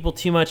of these people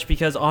too much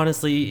because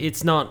honestly,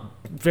 it's not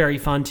very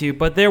fun to.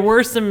 But there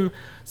were some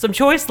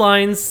choice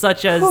lines,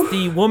 such as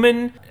the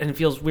woman, and it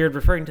feels weird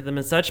referring to them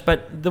as such,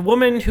 but the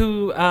woman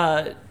who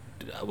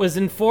was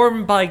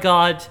informed by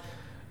God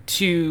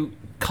to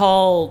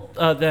call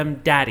them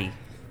daddy.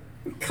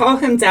 Call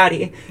him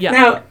daddy. Yeah.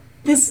 Now,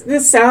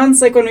 this sounds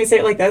like, when we say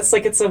it like this,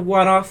 like it's a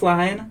one-off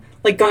line.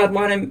 Like, God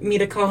wanted me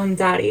to call him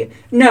daddy.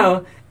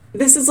 No,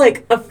 this is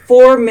like a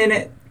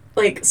 4-minute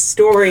like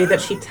story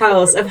that she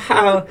tells of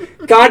how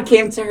God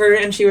came to her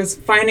and she was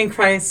finding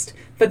Christ,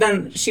 but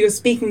then she was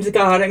speaking to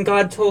God and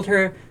God told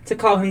her to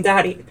call him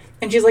daddy.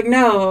 And she's like,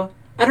 no,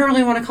 I don't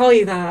really want to call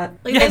you that.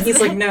 Like, and he's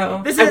like,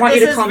 no, I want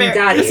you to call me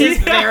daddy. This is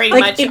very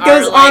like, much it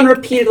goes on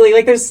repeatedly.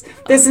 Like, there's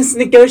this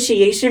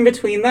negotiation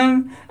between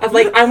them of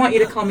like, I want you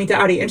to call me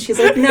daddy. And she's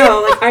like,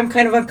 no, like, I'm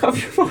kind of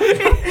uncomfortable. And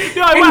he's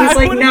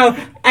like, no,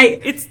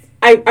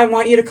 I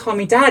want you to call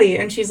me daddy.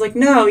 And she's like,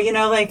 no,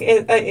 like,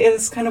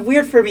 it's kind of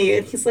weird for me.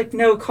 And he's like,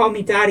 no, call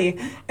me daddy.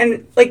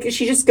 And like,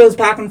 she just goes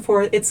back and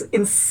forth. It's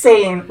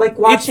insane. Like,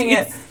 watching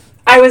it,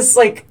 I was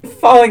like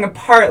falling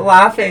apart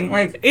laughing.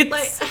 Like,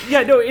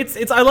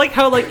 I like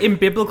how, like, in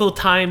biblical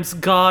times,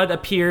 God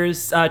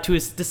appears to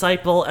his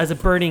disciple as a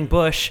burning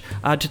bush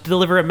to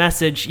deliver a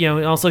message.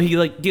 And also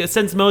he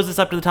sends Moses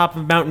up to the top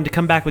of a mountain to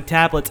come back with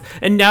tablets.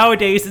 And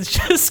nowadays it's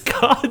just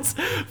God's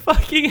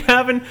fucking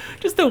having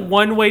just a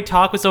one-way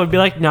talk with someone. Be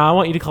like, no, I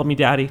want you to call me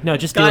daddy. No,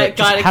 just do it.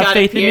 Just have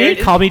faith in me.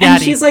 Call me daddy.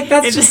 And she's like,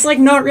 that's just like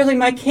not really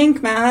my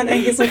kink, man.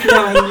 And he's like,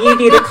 no, you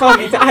need to call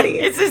me daddy.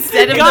 It's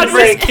instead of God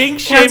was kink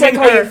shaming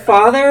her.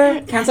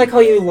 Father? Can't I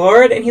call you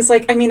Lord? And he's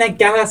like, I mean, I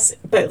guess,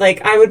 but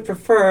like, I would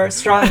prefer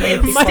strongly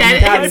if you call me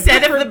daddy.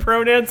 Instead of the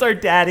pronouns are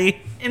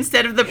daddy.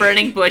 Instead of the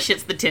burning bush,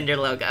 it's the Tinder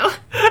logo.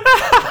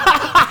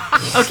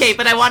 Okay,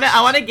 but I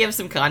want to give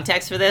some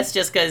context for this,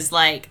 just because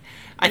like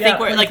I think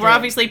we're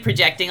obviously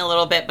projecting a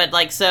little bit, but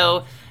like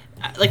so,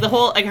 like the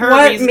whole like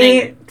her reasoning.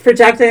 Me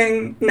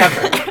projecting?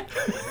 Never.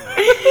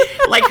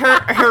 Like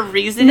her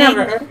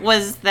reasoning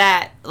was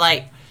that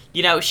like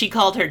she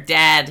called her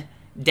dad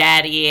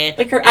daddy,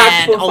 like her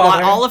actual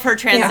father. All of her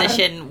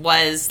transition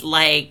was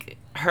like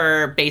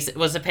her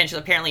was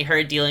apparently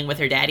her dealing with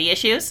her daddy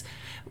issues,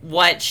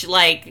 which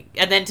like,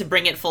 and then to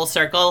bring it full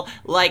circle,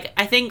 like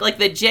I think like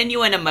the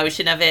genuine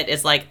emotion of it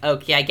is like,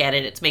 okay, I get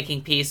it, it's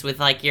making peace with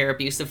like your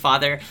abusive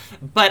father,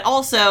 but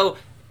also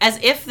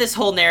as if this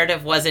whole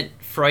narrative wasn't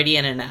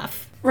Freudian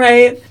enough.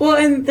 Right.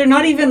 Well, and they're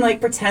not even, like,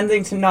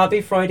 pretending to not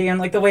be Freudian,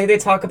 like, the way they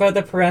talk about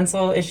the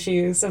parental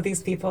issues of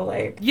these people,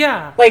 like...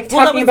 Yeah. Like,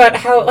 talking about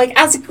how, like,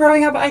 as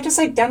growing up, I just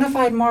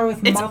identified more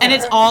with mother. And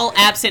it's all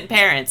absent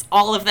parents.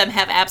 All of them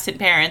have absent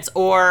parents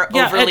or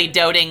overly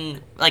doting,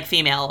 like,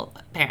 female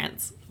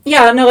parents.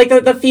 Yeah, no, like,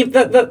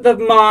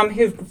 the mom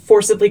who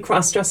forcibly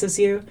cross-dresses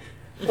you.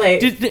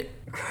 Like,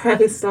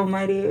 Christ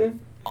almighty.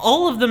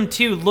 All of them,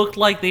 too, looked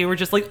like they were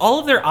just, like, all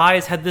of their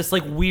eyes had this,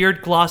 like,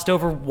 weird,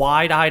 glossed-over,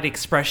 wide-eyed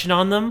expression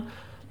on them.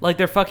 like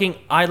their fucking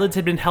eyelids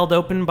had been held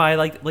open by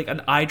like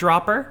an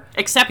eyedropper.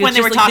 Except when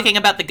they were talking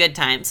about the good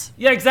times.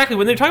 Yeah, exactly.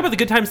 When they're talking about the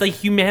good times, like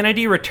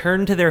humanity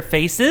returned to their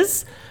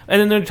faces, and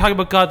then they're talking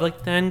about God,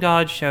 like then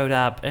God showed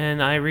up,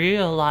 and I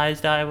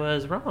realized I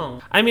was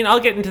wrong. I mean,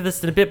 I'll get into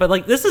this in a bit, but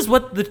like this is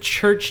what the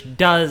church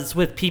does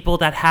with people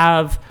that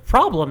have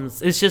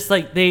problems. It's just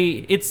like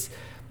they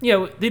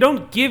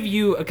don't give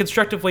you a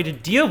constructive way to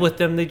deal with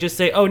them. They just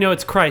say, oh no,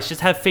 it's Christ. Just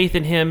have faith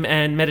in him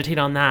and meditate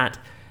on that.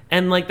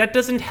 And like that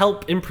doesn't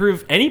help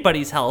improve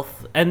anybody's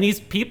health. And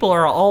these people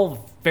are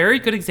all very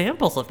good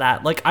examples of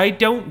that. Like I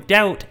don't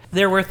doubt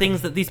there were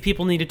things that these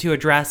people needed to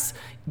address,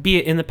 be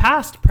it in the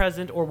past,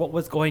 present, or what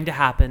was going to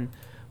happen.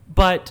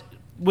 But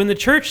when the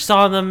church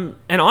saw them,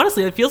 and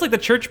honestly, it feels like the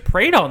church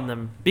preyed on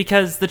them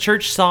because the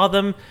church saw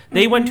them.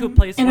 They went to a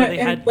place where they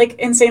had like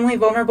insanely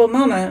vulnerable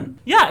moment.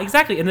 Yeah,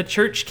 exactly. And the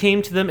church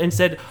came to them and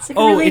said, it's like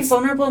a really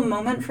vulnerable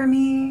moment for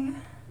me.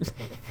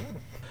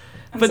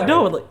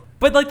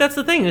 But that's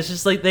the thing. It's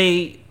just like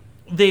they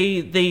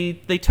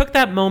took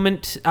that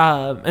moment,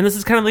 and this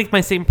is kind of like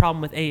my same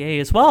problem with AA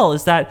as well,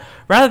 is that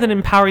rather than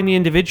empowering the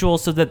individual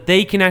so that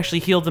they can actually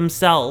heal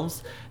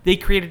themselves, they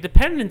create a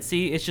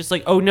dependency. It's just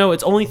like, oh no,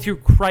 it's only through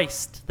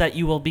Christ that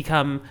you will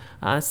become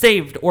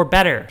saved or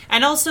better.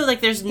 And also,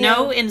 like, there's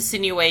no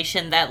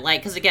insinuation that,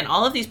 like, because again,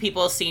 all of these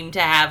people seem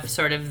to have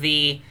sort of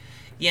the,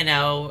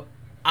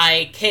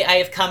 I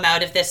have come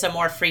out of this a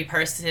more free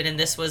person, and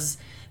this was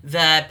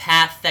the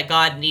path that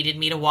God needed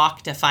me to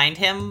walk to find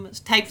him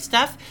type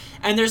stuff.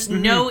 And there's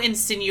no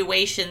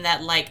insinuation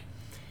that, like,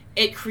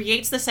 it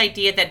creates this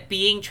idea that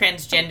being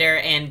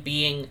transgender and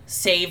being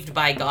saved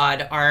by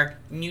God are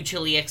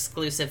mutually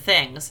exclusive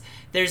things.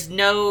 There's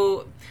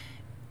no,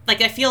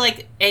 like, I feel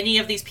like any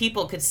of these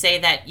people could say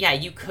that, yeah,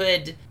 you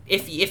could,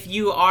 if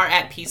you are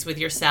at peace with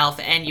yourself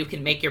and you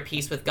can make your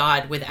peace with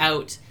God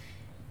without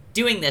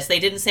doing this. They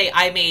didn't say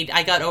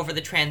I got over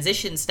the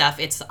transition stuff.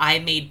 It's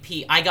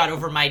I got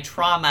over my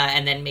trauma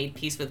and then made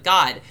peace with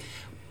God.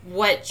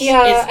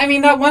 I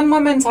mean, that one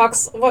woman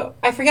talks,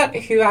 I forget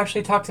who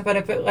actually talked about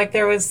it, but like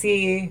there was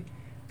she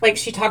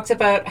talked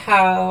about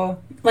how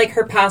like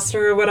her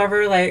pastor or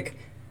whatever like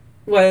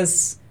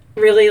was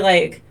really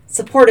like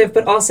supportive,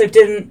 but also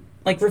didn't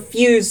like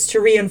refuse to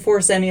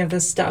reinforce any of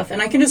this stuff.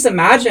 And I can just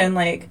imagine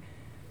like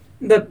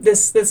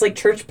this like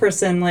church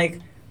person like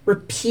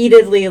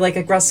repeatedly like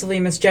aggressively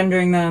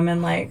misgendering them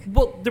and like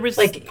there was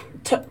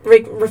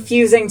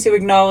refusing to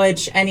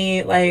acknowledge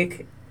any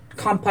like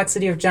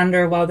complexity of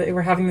gender while they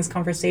were having this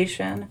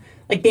conversation,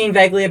 like being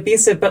vaguely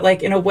abusive but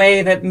like in a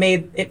way that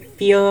made it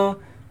feel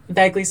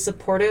vaguely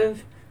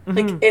supportive.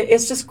 Like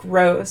it's just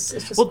gross.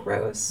 It's just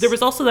gross. There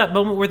was also that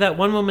moment where that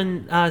one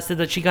woman said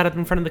that she got up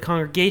in front of the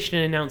congregation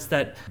and announced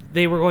that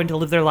they were going to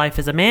live their life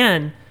as a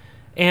man,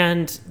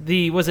 and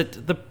the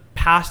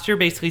pastor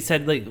basically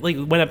said like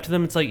went up to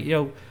them. It's like,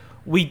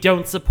 we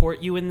don't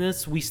support you in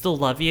this. We still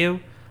love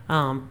you,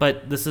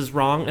 but this is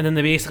wrong. And then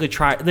they basically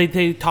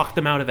they talked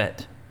them out of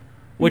it,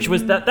 which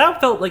was that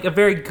felt like a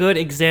very good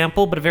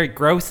example, but a very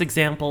gross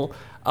example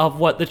of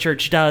what the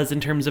church does in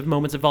terms of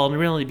moments of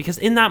vulnerability. Because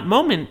in that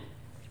moment,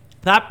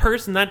 that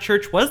person, that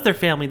church was their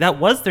family. That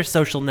was their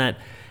social net,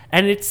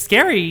 and it's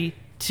scary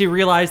to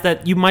realize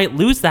that you might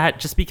lose that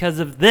just because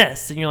of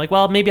this. And you're like,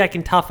 well, maybe I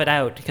can tough it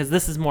out because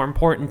this is more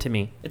important to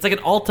me. It's like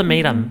an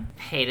ultimatum.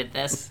 Hated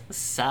this. This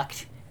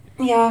sucked.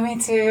 Yeah, me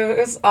too. It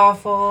was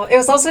awful. It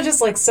was also just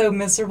like so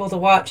miserable to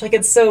watch. Like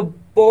it's so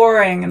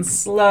boring and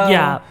slow.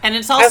 Yeah. And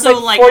it's also I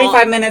was like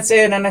 45 minutes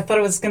in and I thought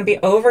it was going to be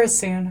over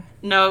soon.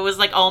 No, it was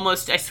like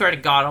almost, I swear to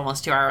God,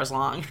 almost 2 hours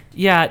long.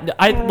 Yeah,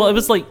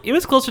 it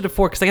was closer to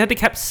 4 because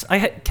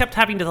I kept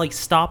having to like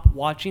stop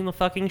watching the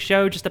fucking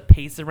show just to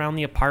pace around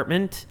the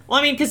apartment. Well,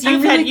 I mean, because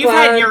you've had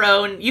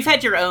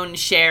your own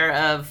share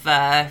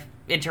of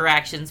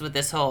interactions with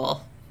this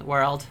whole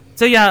world.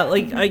 So yeah,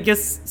 like I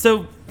guess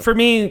so for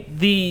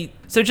me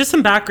so just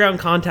some background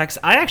context.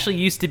 I actually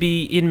used to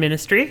be in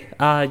ministry,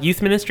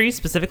 youth ministry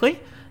specifically.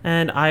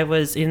 And I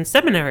was in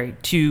seminary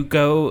to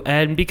go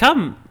and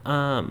become,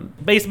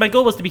 my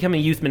goal was to become a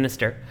youth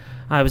minister.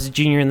 I was a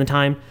junior in the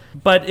time.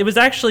 But it was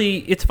actually,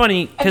 it's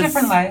funny. A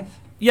different life.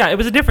 Yeah, it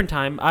was a different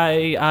time.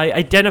 I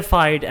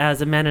identified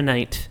as a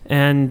Mennonite.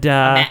 And,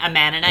 a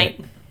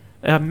Mennonite?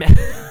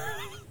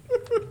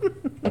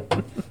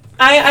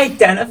 I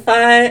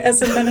identify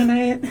as a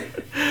Mennonite.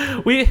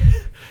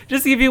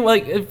 Just to give you,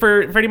 like,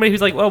 for anybody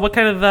who's like, well, what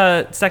kind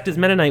of sect is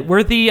Mennonite?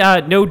 We're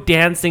the no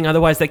dancing,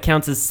 otherwise that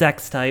counts as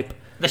sex type.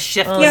 The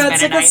shiftless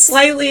it's Mennonites.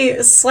 like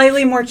a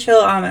slightly more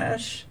chill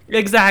Amish.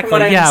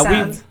 Exactly.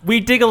 Yeah, we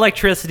dig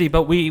electricity,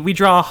 but we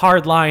draw a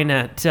hard line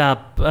at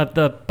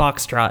the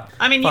boxtrot.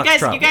 I mean, you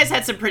guys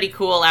had some pretty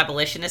cool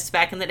abolitionists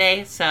back in the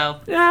day, so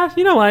yeah,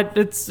 you know what?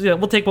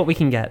 We'll take what we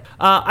can get.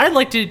 I'd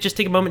like to just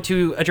take a moment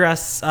to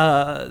address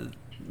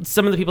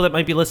some of the people that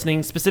might be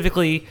listening,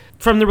 specifically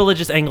from the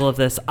religious angle of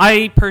this.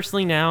 I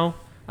personally now,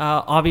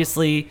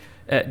 obviously,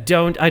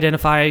 don't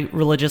identify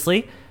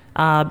religiously.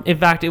 In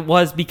fact, it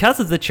was because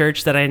of the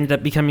church that I ended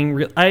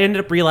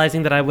up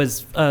realizing that I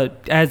was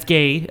as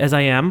gay as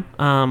I am,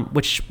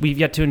 which we've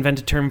yet to invent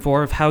a term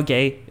for of how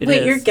gay it is.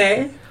 Wait, you're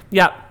gay?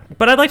 Yeah,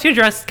 but I'd like to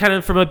address kind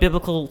of from a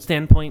biblical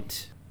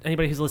standpoint,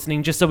 anybody who's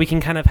listening, just so we can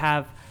kind of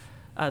have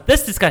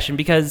this discussion,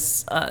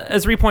 because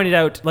as Ree pointed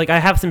out, like I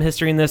have some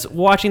history in this.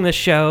 Watching this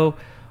show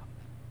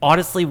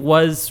honestly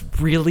was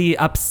really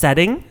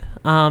upsetting,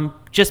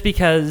 just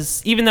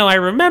because even though I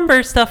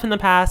remember stuff in the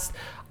past,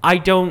 I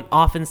don't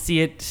often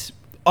see it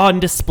on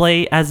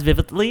display as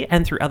vividly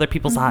and through other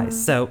people's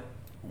eyes. So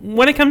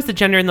when it comes to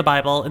gender in the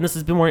Bible, and this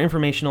has been more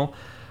informational,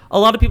 a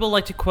lot of people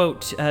like to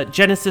quote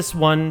Genesis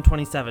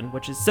 1:27,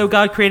 which is, "So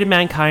God created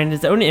mankind in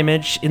his own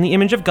image. In the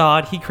image of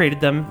God, he created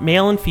them.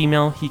 Male and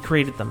female, he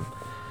created them."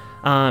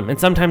 And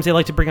sometimes they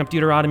like to bring up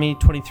Deuteronomy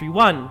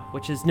 23:1,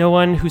 which is, "No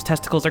one whose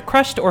testicles are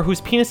crushed or whose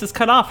penis is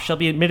cut off shall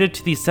be admitted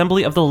to the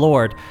assembly of the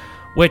Lord,"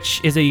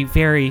 which is a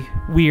very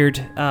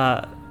weird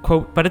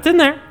quote, but it's in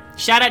there.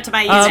 Shout out to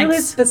my It's eunuchs.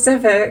 really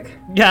specific.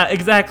 Yeah,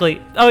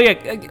 exactly. Oh, yeah.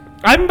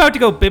 I'm about to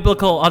go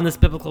biblical on this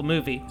biblical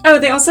movie. Oh,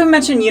 they also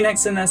mention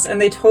eunuchs in this,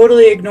 and they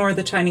totally ignore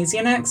the Chinese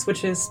eunuchs,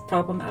 which is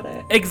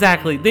problematic.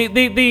 Exactly.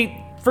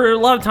 They for a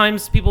lot of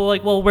times, people are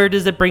like, well, where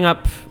does it bring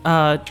up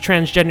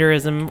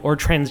transgenderism or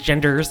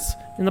transgenders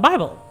in the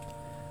Bible?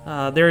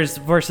 There's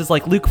verses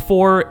like Luke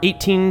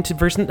 4:18 to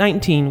verse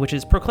 19, which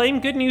is, "Proclaim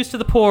good news to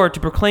the poor, to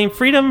proclaim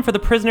freedom for the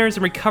prisoners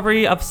and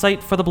recovery of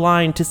sight for the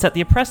blind, to set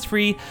the oppressed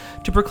free,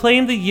 to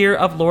proclaim the year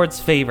of Lord's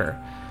favor."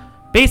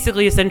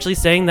 Basically, essentially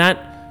saying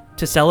that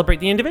to celebrate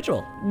the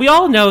individual. We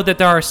all know that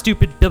there are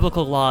stupid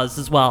biblical laws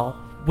as well,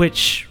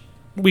 which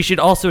we should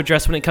also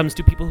address when it comes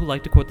to people who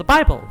like to quote the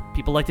Bible.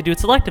 People like to do it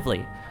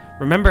selectively.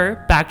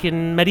 Remember, back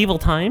in medieval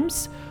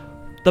times,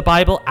 the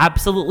Bible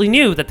absolutely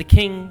knew that the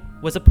king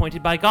was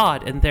appointed by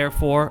God and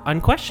therefore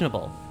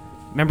unquestionable.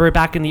 Remember,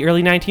 back in the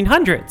early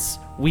 1900s,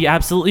 we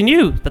absolutely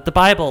knew that the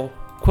Bible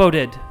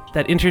quoted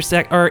that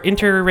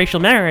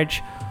interracial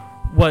marriage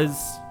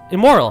was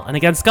immoral and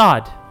against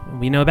God.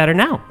 We know better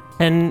now.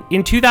 And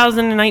in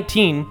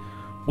 2019,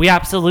 we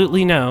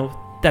absolutely know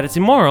that it's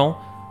immoral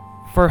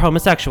for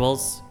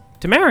homosexuals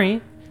to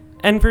marry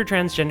and for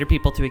transgender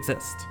people to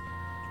exist.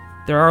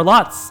 There are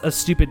lots of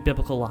stupid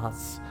biblical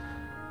laws.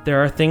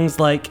 There are things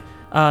like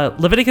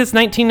Leviticus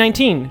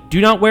 19:19,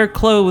 "Do not wear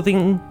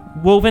clothing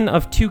woven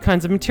of two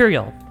kinds of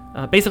material."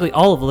 Basically,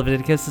 all of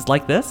Leviticus is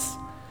like this.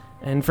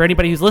 And for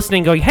anybody who's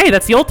listening going, hey,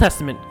 that's the Old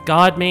Testament.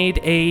 God made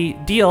a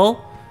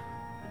deal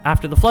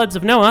after the floods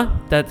of Noah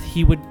that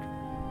he would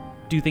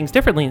do things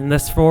differently, and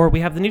therefore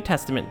we have the New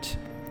Testament.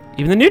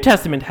 Even the New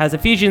Testament has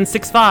Ephesians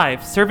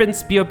 6:5,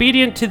 "Servants, be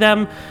obedient to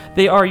them.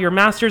 They are your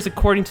masters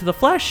according to the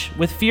flesh,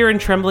 with fear and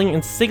trembling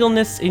and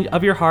singleness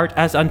of your heart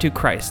as unto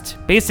Christ."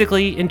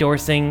 Basically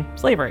endorsing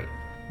slavery.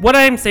 What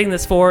I'm saying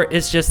this for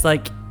is just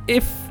like,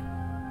 if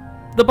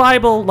the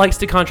Bible likes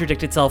to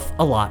contradict itself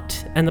a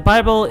lot, and the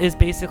Bible is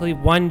basically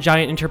one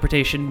giant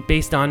interpretation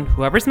based on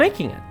whoever's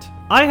making it.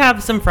 I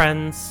have some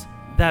friends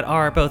that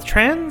are both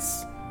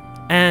trans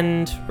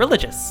and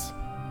religious,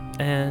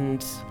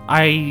 and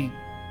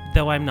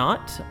though I'm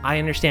not, I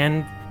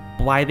understand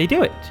why they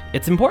do it.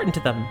 It's important to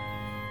them.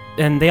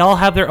 And they all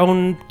have their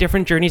own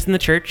different journeys in the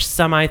church.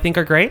 Some I think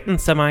are great, and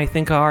some I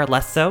think are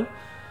less so.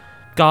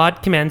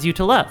 God commands you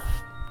to love.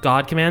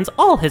 God commands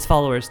all his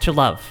followers to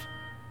love.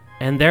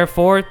 And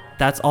therefore,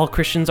 that's all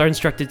Christians are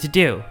instructed to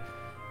do.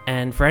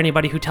 And for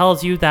anybody who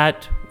tells you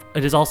that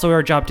it is also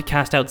our job to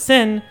cast out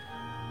sin,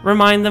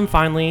 remind them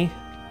finally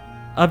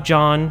of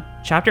John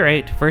chapter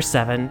 8, verse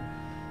 7.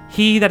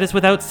 "He that is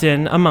without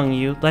sin among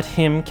you, let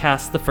him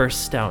cast the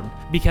first stone."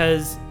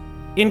 Because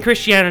in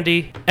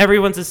Christianity,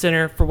 everyone's a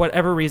sinner for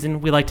whatever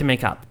reason we like to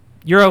make up.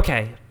 You're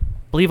okay.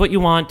 Believe what you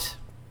want.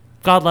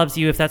 God loves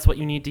you if that's what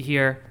you need to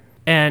hear.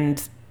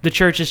 And the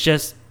church is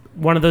just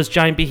one of those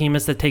giant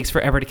behemoths that takes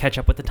forever to catch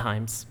up with the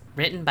times.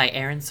 Written by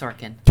Aaron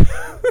Sorkin.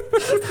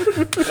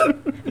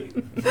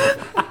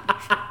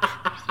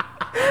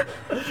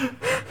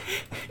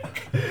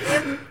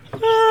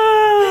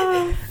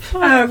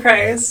 Oh,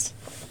 Christ.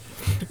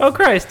 Oh,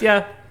 Christ,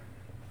 yeah.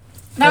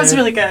 That was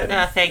really good.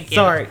 Thank you.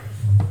 Sorry.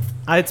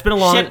 It's been a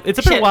long... Shit, it's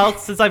been a shit. while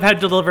since I've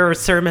had to deliver a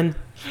sermon.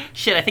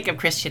 Shit, I think I'm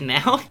Christian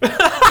now.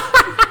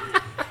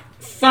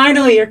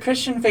 Finally, your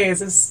Christian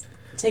phase is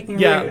taking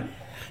root. Yeah,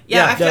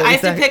 Yeah, I have to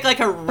exactly. pick like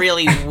a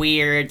really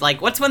weird,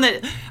 like, what's one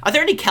that... Are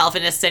there any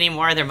Calvinists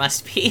anymore? There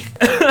must be.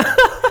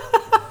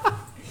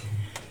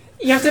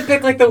 You have to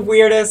pick like the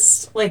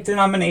weirdest like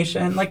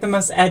denomination, like the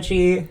most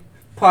edgy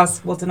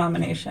possible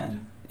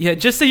denomination. Yeah,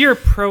 just so you're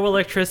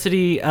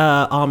pro-electricity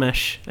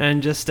Amish,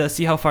 and just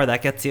see how far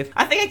that gets you.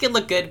 I think I could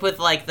look good with,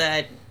 like,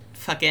 the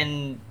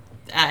fucking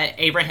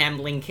Abraham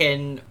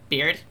Lincoln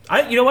beard.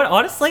 You know what?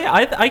 Honestly,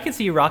 I could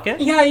see you rock it.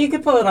 Yeah, you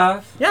could pull it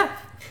off. Yeah.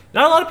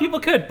 Not a lot of people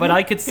could, but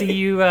I could see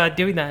you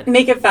doing that.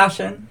 Make it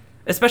fashion.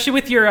 Especially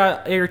with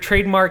your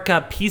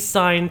trademark peace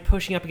sign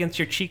pushing up against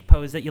your cheek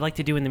pose that you like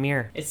to do in the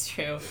mirror. It's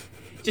true.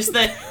 Just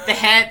the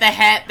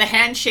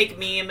handshake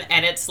meme,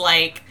 and it's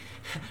like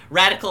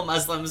radical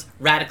Muslims,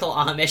 radical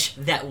Amish,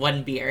 that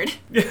one beard.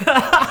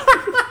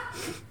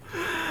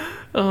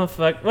 Oh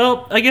fuck.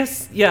 Well, I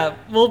guess yeah.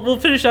 We'll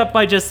finish up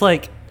by just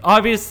like,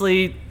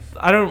 obviously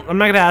I'm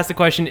not gonna ask the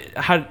question,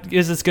 how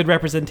is this good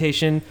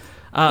representation?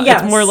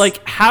 Yes. It's more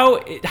like, how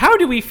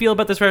do we feel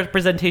about this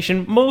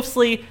representation?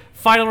 Mostly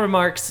final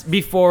remarks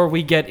before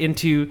we get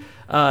into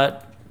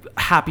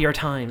happier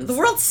times. The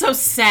world's so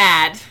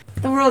sad.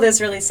 The world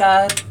is really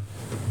sad.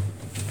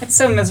 It's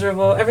so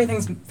miserable.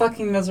 Everything's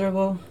fucking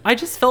miserable. I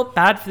just felt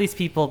bad for these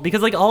people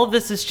because like all of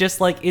this is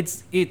just like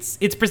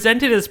it's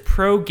presented as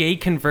pro-gay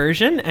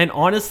conversion, and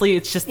honestly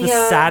it's just the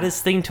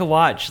saddest thing to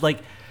watch. Like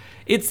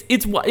it's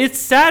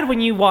sad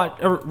when you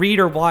read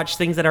or watch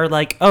things that are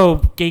like, oh,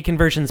 gay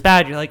conversion's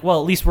bad. You're like, well,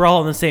 at least we're all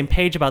on the same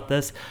page about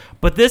this.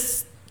 But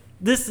this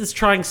is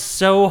trying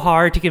so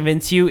hard to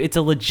convince you it's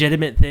a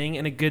legitimate thing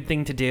and a good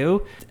thing to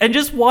do. And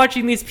just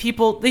watching these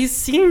people, they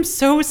seem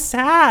so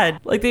sad.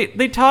 Like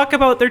they talk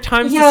about their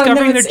times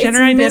discovering their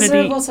gender identity. It's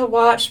miserable to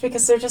watch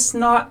because they're just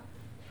not,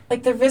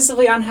 like, they're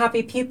visibly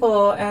unhappy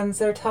people, and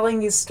they're telling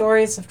these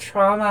stories of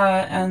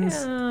trauma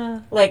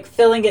and like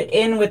filling it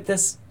in with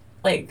this,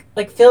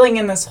 like filling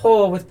in this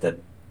hole with the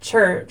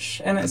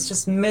church, and it's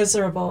just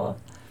miserable.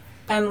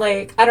 And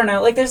like, I don't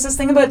know, like there's this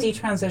thing about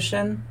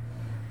detransition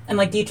and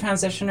like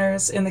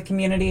detransitioners in the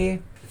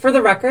community. For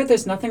the record,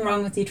 there's nothing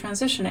wrong with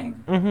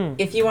detransitioning. Mm-hmm.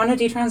 If you want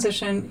to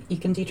detransition, you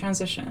can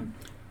detransition.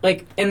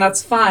 Like, and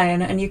that's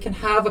fine. And you can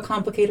have a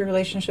complicated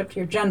relationship to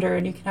your gender,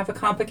 and you can have a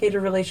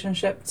complicated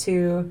relationship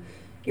to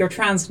your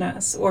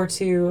transness or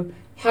to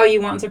how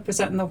you want to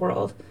present in the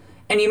world.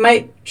 And you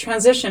might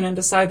transition and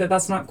decide that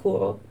that's not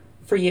cool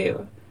for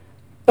you.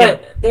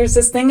 But there's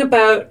this thing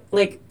about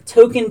like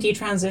token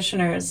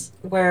detransitioners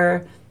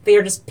where they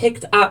are just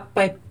picked up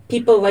by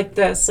people like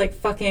this, like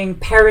fucking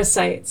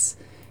parasites,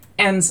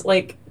 and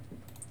like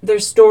their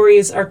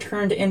stories are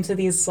turned into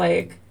these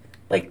like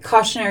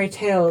cautionary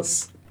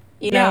tales,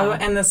 you know,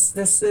 and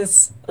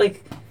this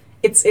like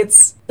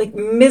it's like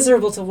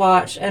miserable to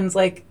watch, and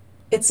like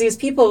it's these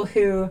people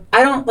who,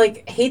 I don't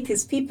like hate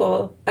these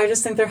people, I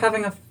just think they're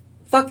having a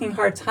fucking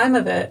hard time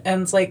of it,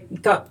 and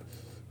like got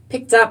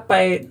picked up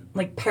by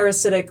like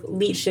parasitic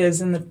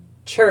leeches in the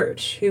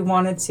church who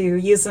wanted to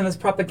use them as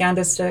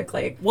propagandistic,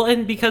 like, well,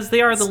 and because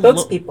they are the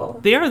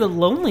spokespeople. They are the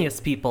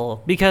loneliest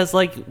people, because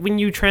like when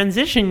you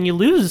transition, you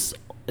lose,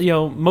 you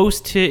know,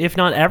 most to, if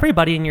not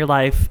everybody in your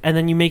life, and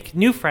then you make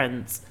new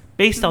friends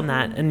based on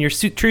that and your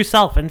true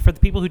self. And for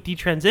the people who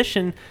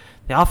detransition,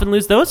 they often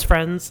lose those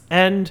friends,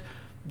 and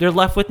they're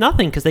left with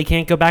nothing because they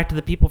can't go back to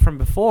the people from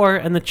before.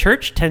 And the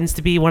church tends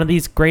to be one of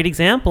these great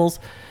examples,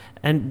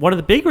 and one of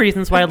the big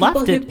reasons why I left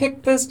it. People who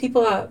pick those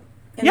people up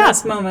in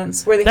those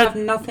moments where they have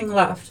nothing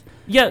left.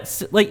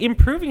 Yes, like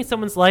improving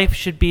someone's life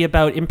should be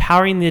about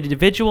empowering the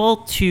individual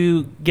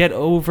to get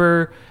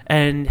over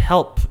and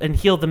help and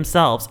heal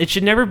themselves. It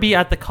should never be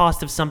at the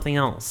cost of something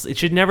else. It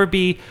should never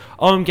be,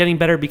 oh, I'm getting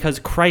better because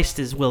Christ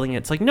is willing it.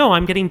 It's like, no,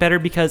 I'm getting better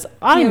because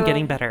I'm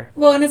getting better.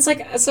 Well, and it's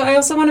like, so I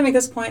also want to make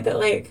this point that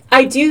like,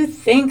 I do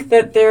think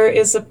that there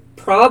is a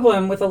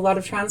problem with a lot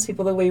of trans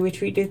people, the way we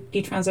treat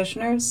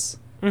detransitioners.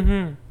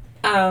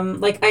 Mm-hmm.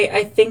 Like,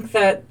 I think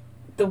that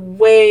the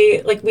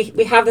way, like,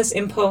 we have this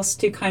impulse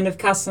to kind of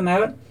cast them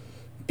out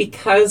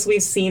because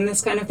we've seen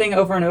this kind of thing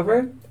over and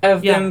over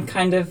of them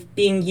kind of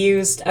being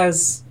used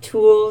as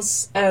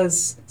tools,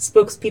 as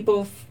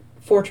spokespeople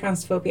for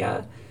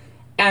transphobia.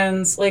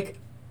 And, like,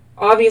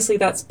 obviously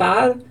that's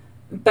bad,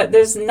 but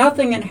there's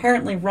nothing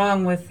inherently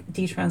wrong with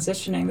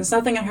detransitioning. There's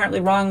nothing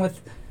inherently wrong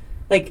with,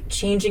 like,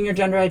 changing your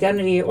gender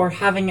identity or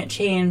having it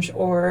change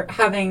or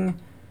having,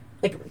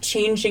 like,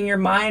 changing your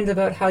mind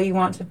about how you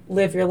want to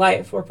live your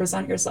life or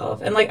present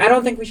yourself. And, like, I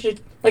don't think we should,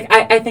 like,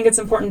 I think it's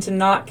important to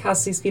not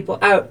cast these people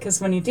out,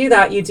 because when you do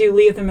that, you do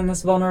leave them in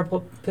this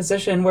vulnerable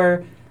position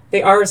where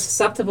they are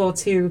susceptible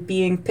to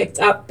being picked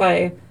up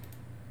by,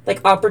 like,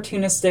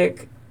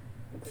 opportunistic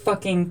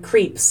fucking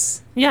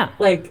creeps. Yeah.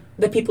 Like,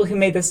 the people who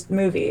made this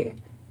movie,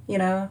 you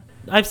know?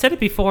 I've said it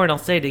before and I'll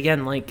say it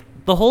again, like,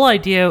 the whole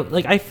idea,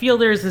 like, I feel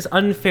there's this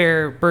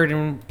unfair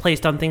burden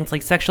placed on things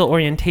like sexual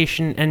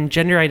orientation and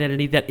gender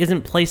identity that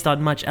isn't placed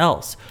on much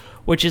else,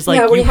 which is like...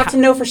 Yeah, you have to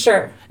know for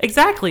sure.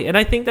 Exactly, and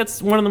I think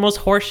that's one of the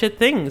most horseshit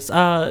things.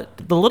 The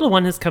little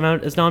one has come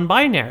out as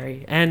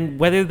non-binary, and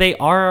whether they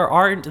are or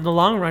aren't in the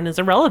long run is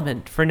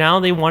irrelevant. For now,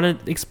 they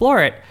want to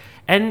explore it.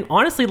 And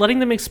honestly, letting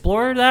them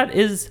explore that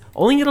is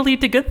only going to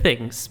lead to good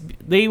things.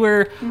 They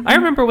were... I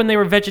remember when they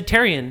were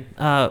vegetarian,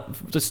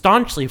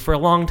 staunchly for a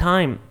long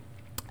time,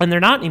 and they're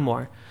not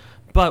anymore.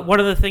 But one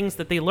of the things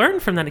that they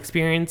learned from that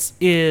experience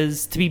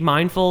is to be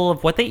mindful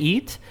of what they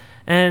eat,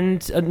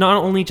 and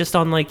not only just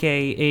on like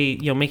a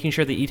you know, making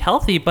sure they eat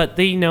healthy, but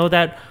they know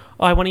that,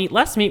 oh, I want to eat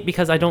less meat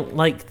because I don't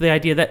like the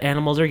idea that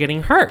animals are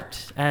getting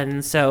hurt.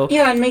 And so...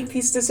 Yeah, and make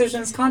these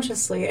decisions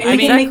consciously. And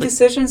you can make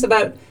decisions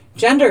about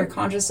gender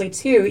consciously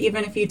too,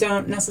 even if you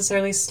don't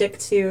necessarily stick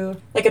to,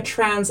 like, a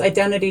trans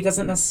identity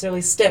doesn't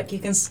necessarily stick. You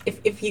can,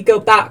 if you go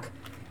back,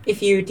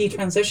 if you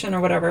detransition or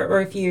whatever,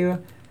 or if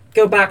you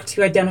go back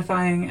to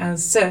identifying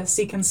as cis,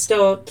 you can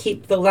still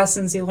keep the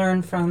lessons you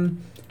learned from,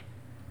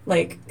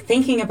 like,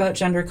 thinking about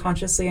gender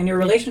consciously and your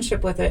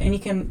relationship with it. And you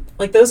can,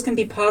 like, those can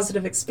be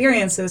positive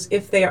experiences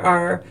if they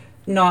are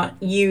not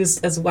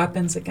used as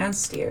weapons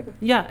against you.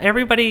 Yeah,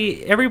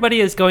 everybody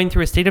is going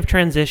through a state of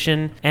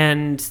transition,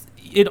 and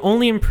it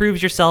only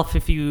improves yourself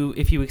if you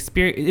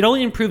experience. It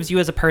only improves you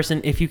as a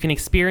person if you can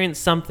experience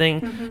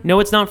something, know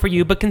it's not for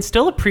you, but can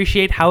still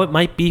appreciate how it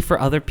might be for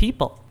other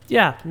people.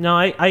 Yeah, no,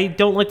 I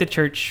don't like the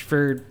church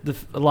for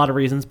a lot of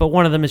reasons, but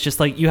one of them is just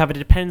like you have a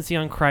dependency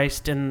on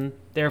Christ, and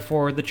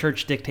therefore the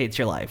church dictates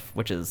your life,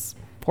 which is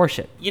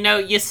horseshit. You know,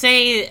 you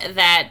say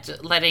that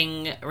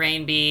letting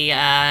Rain be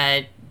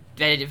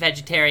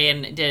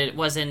vegetarian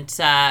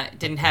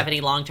didn't have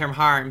any long-term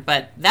harm,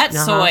 but that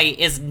soy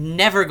is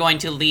never going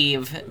to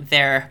leave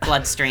their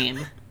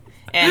bloodstream,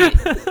 and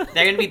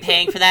they're going to be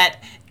paying for that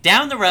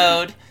down the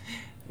road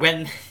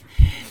when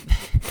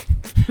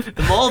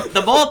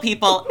the mole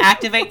people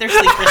activate their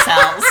sleeper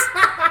cells.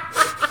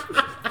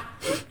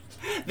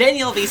 Then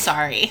you'll be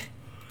sorry.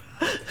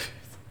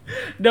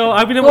 No,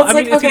 I'm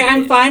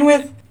fine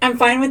with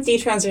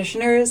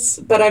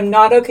detransitioners, but I'm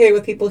not okay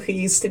with people who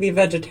used to be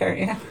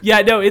vegetarian.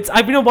 Yeah, no,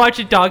 I'm gonna watch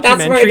a documentary.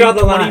 That's where I draw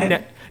the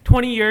line.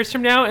 20 years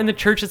from now, and the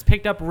church has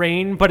picked up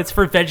Rain, but it's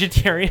for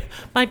vegetarian.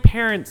 My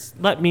parents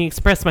let me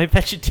express my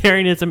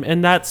vegetarianism,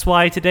 and that's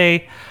why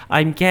today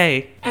I'm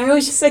gay. I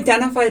always just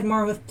identified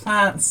more with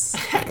plants,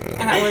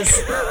 and I was...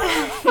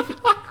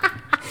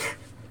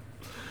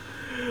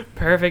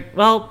 Perfect.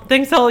 Well,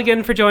 thanks all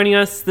again for joining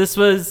us. This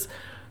was,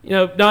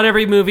 not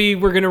every movie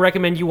we're going to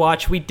recommend you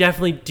watch. We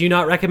definitely do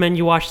not recommend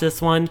you watch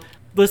this one.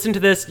 Listen to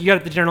this. You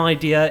got the general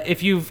idea.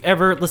 If you've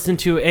ever listened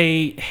to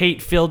a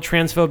hate-filled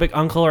transphobic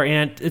uncle or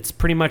aunt, it's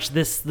pretty much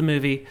the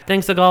movie.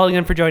 Thanks all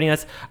again for joining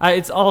us.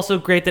 It's also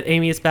great that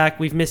Amy is back.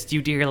 We've missed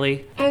you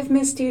dearly. I've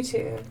missed you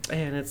too.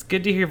 And it's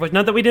good to hear your voice.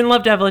 Not that we didn't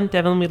love Devlin.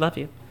 Devlin, we love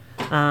you.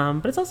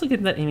 But it's also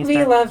good that Amy's back.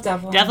 We love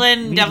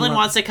Devlin. Devlin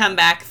wants to come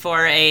back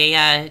for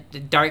a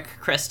Dark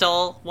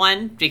Crystal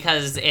one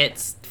because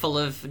it's full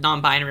of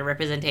non-binary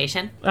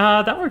representation.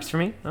 That works for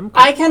me. I'm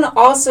cool. I can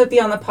also be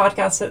on the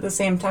podcast at the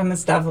same time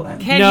as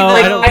Devlin.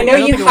 I know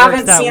you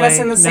haven't seen us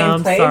in the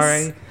same place.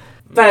 Sorry.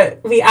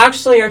 But we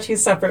actually are two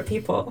separate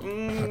people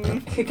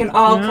who can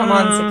all come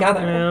on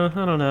together.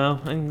 I don't know.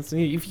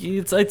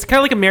 It's kind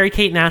of like a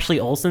Mary-Kate and Ashley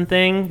Olsen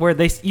thing where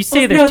you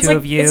say there's two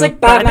of you. It's like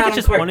but Batman I think it's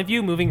just and one of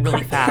you moving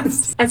really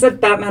fast. I said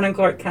Batman and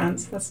Clark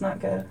Kent. That's not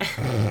good.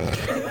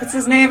 What's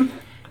his name?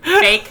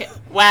 Fake.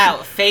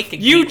 Wow. Fake.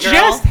 You girl.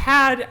 just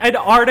had an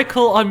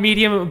article on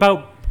Medium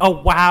about a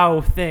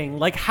WoW thing.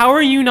 Like, how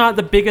are you not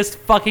the biggest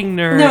fucking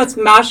nerd? No, it's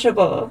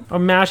Mashable. Or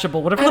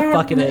Mashable, whatever the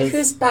fuck it is.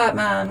 Who's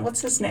Batman? What's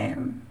his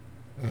name?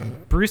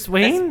 Bruce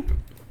Wayne?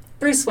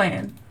 Bruce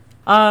Wayne.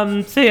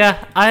 So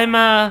yeah, I'm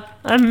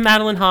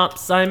Madeline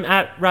Hops. I'm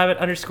at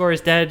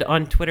rabbit_is_dead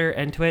on Twitter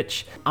and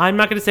Twitch. I'm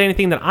not going to say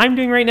anything that I'm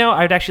doing right now.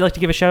 I'd actually like to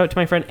give a shout out to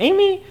my friend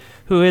Amy,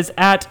 who is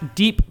at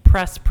Deep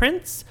Press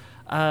Prints,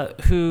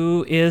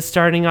 who is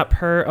starting up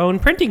her own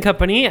printing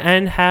company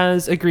and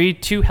has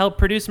agreed to help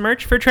produce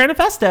merch for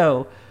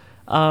Tranifesto.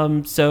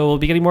 So we'll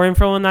be getting more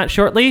info on that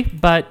shortly.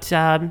 But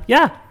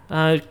yeah.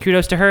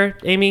 Kudos to her.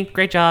 Amy,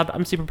 great job.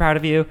 I'm super proud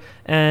of you.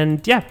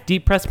 And yeah,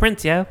 Deep Press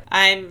Prints, yeah.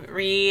 I'm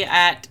Rhi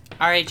at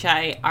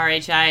RHICARTER.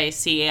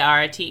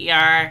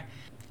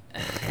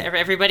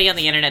 Everybody on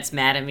the internet's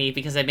mad at me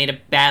because I made a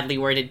badly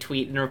worded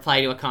tweet in reply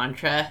to a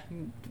Contra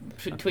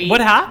tweet. What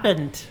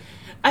happened?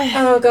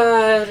 Oh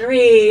God,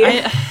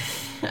 Rhi.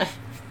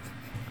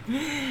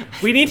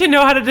 We need to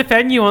know how to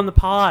defend you on the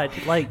pod.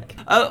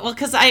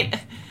 Because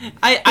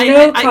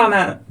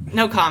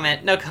No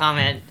comment. No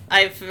comment.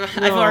 I've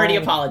already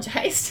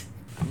apologized.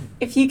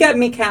 If you get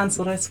me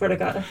canceled, I swear to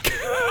God.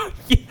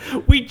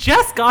 We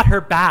just got her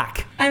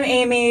back. I'm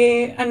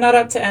Amy. I'm not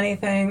up to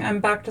anything. I'm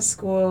back to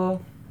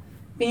school.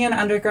 Being an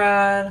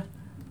undergrad.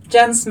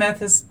 Jen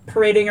Smith is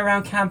parading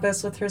around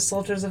campus with her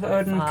Soldiers of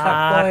Odin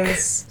Cup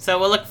boys. So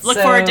we'll look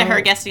forward to her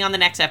guesting on the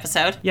next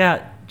episode.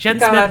 Yeah, Jen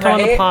Smith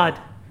on the pod.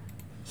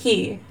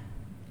 We're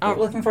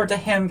looking forward to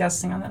him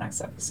guesting on the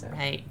next episode.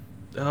 Right.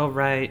 Oh,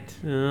 right.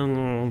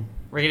 We're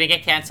gonna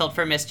get canceled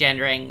for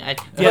misgendering.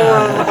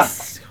 Yeah.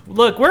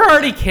 Look,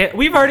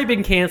 we've already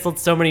been canceled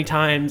so many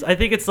times. I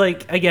think it's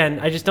again,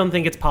 I just don't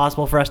think it's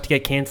possible for us to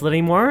get canceled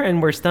anymore,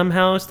 and we're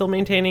somehow still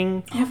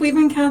maintaining. Have we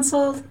been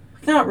canceled?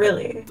 Not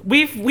really.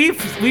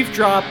 We've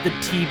dropped the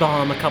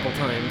T-bomb a couple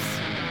times.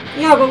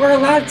 Yeah, but we're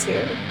allowed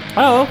to.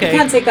 Oh, okay. You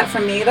can't take that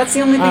from me. That's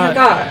the only thing I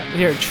got.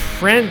 Here,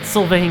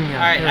 Transylvania. All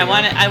right,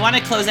 I want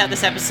to close out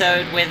this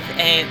episode with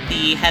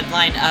the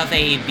headline of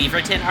a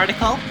Beaverton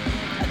article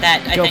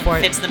that I think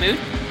fits the mood.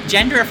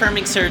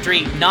 Gender-affirming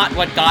surgery, not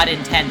what God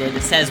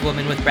intended, says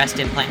woman with breast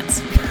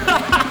implants.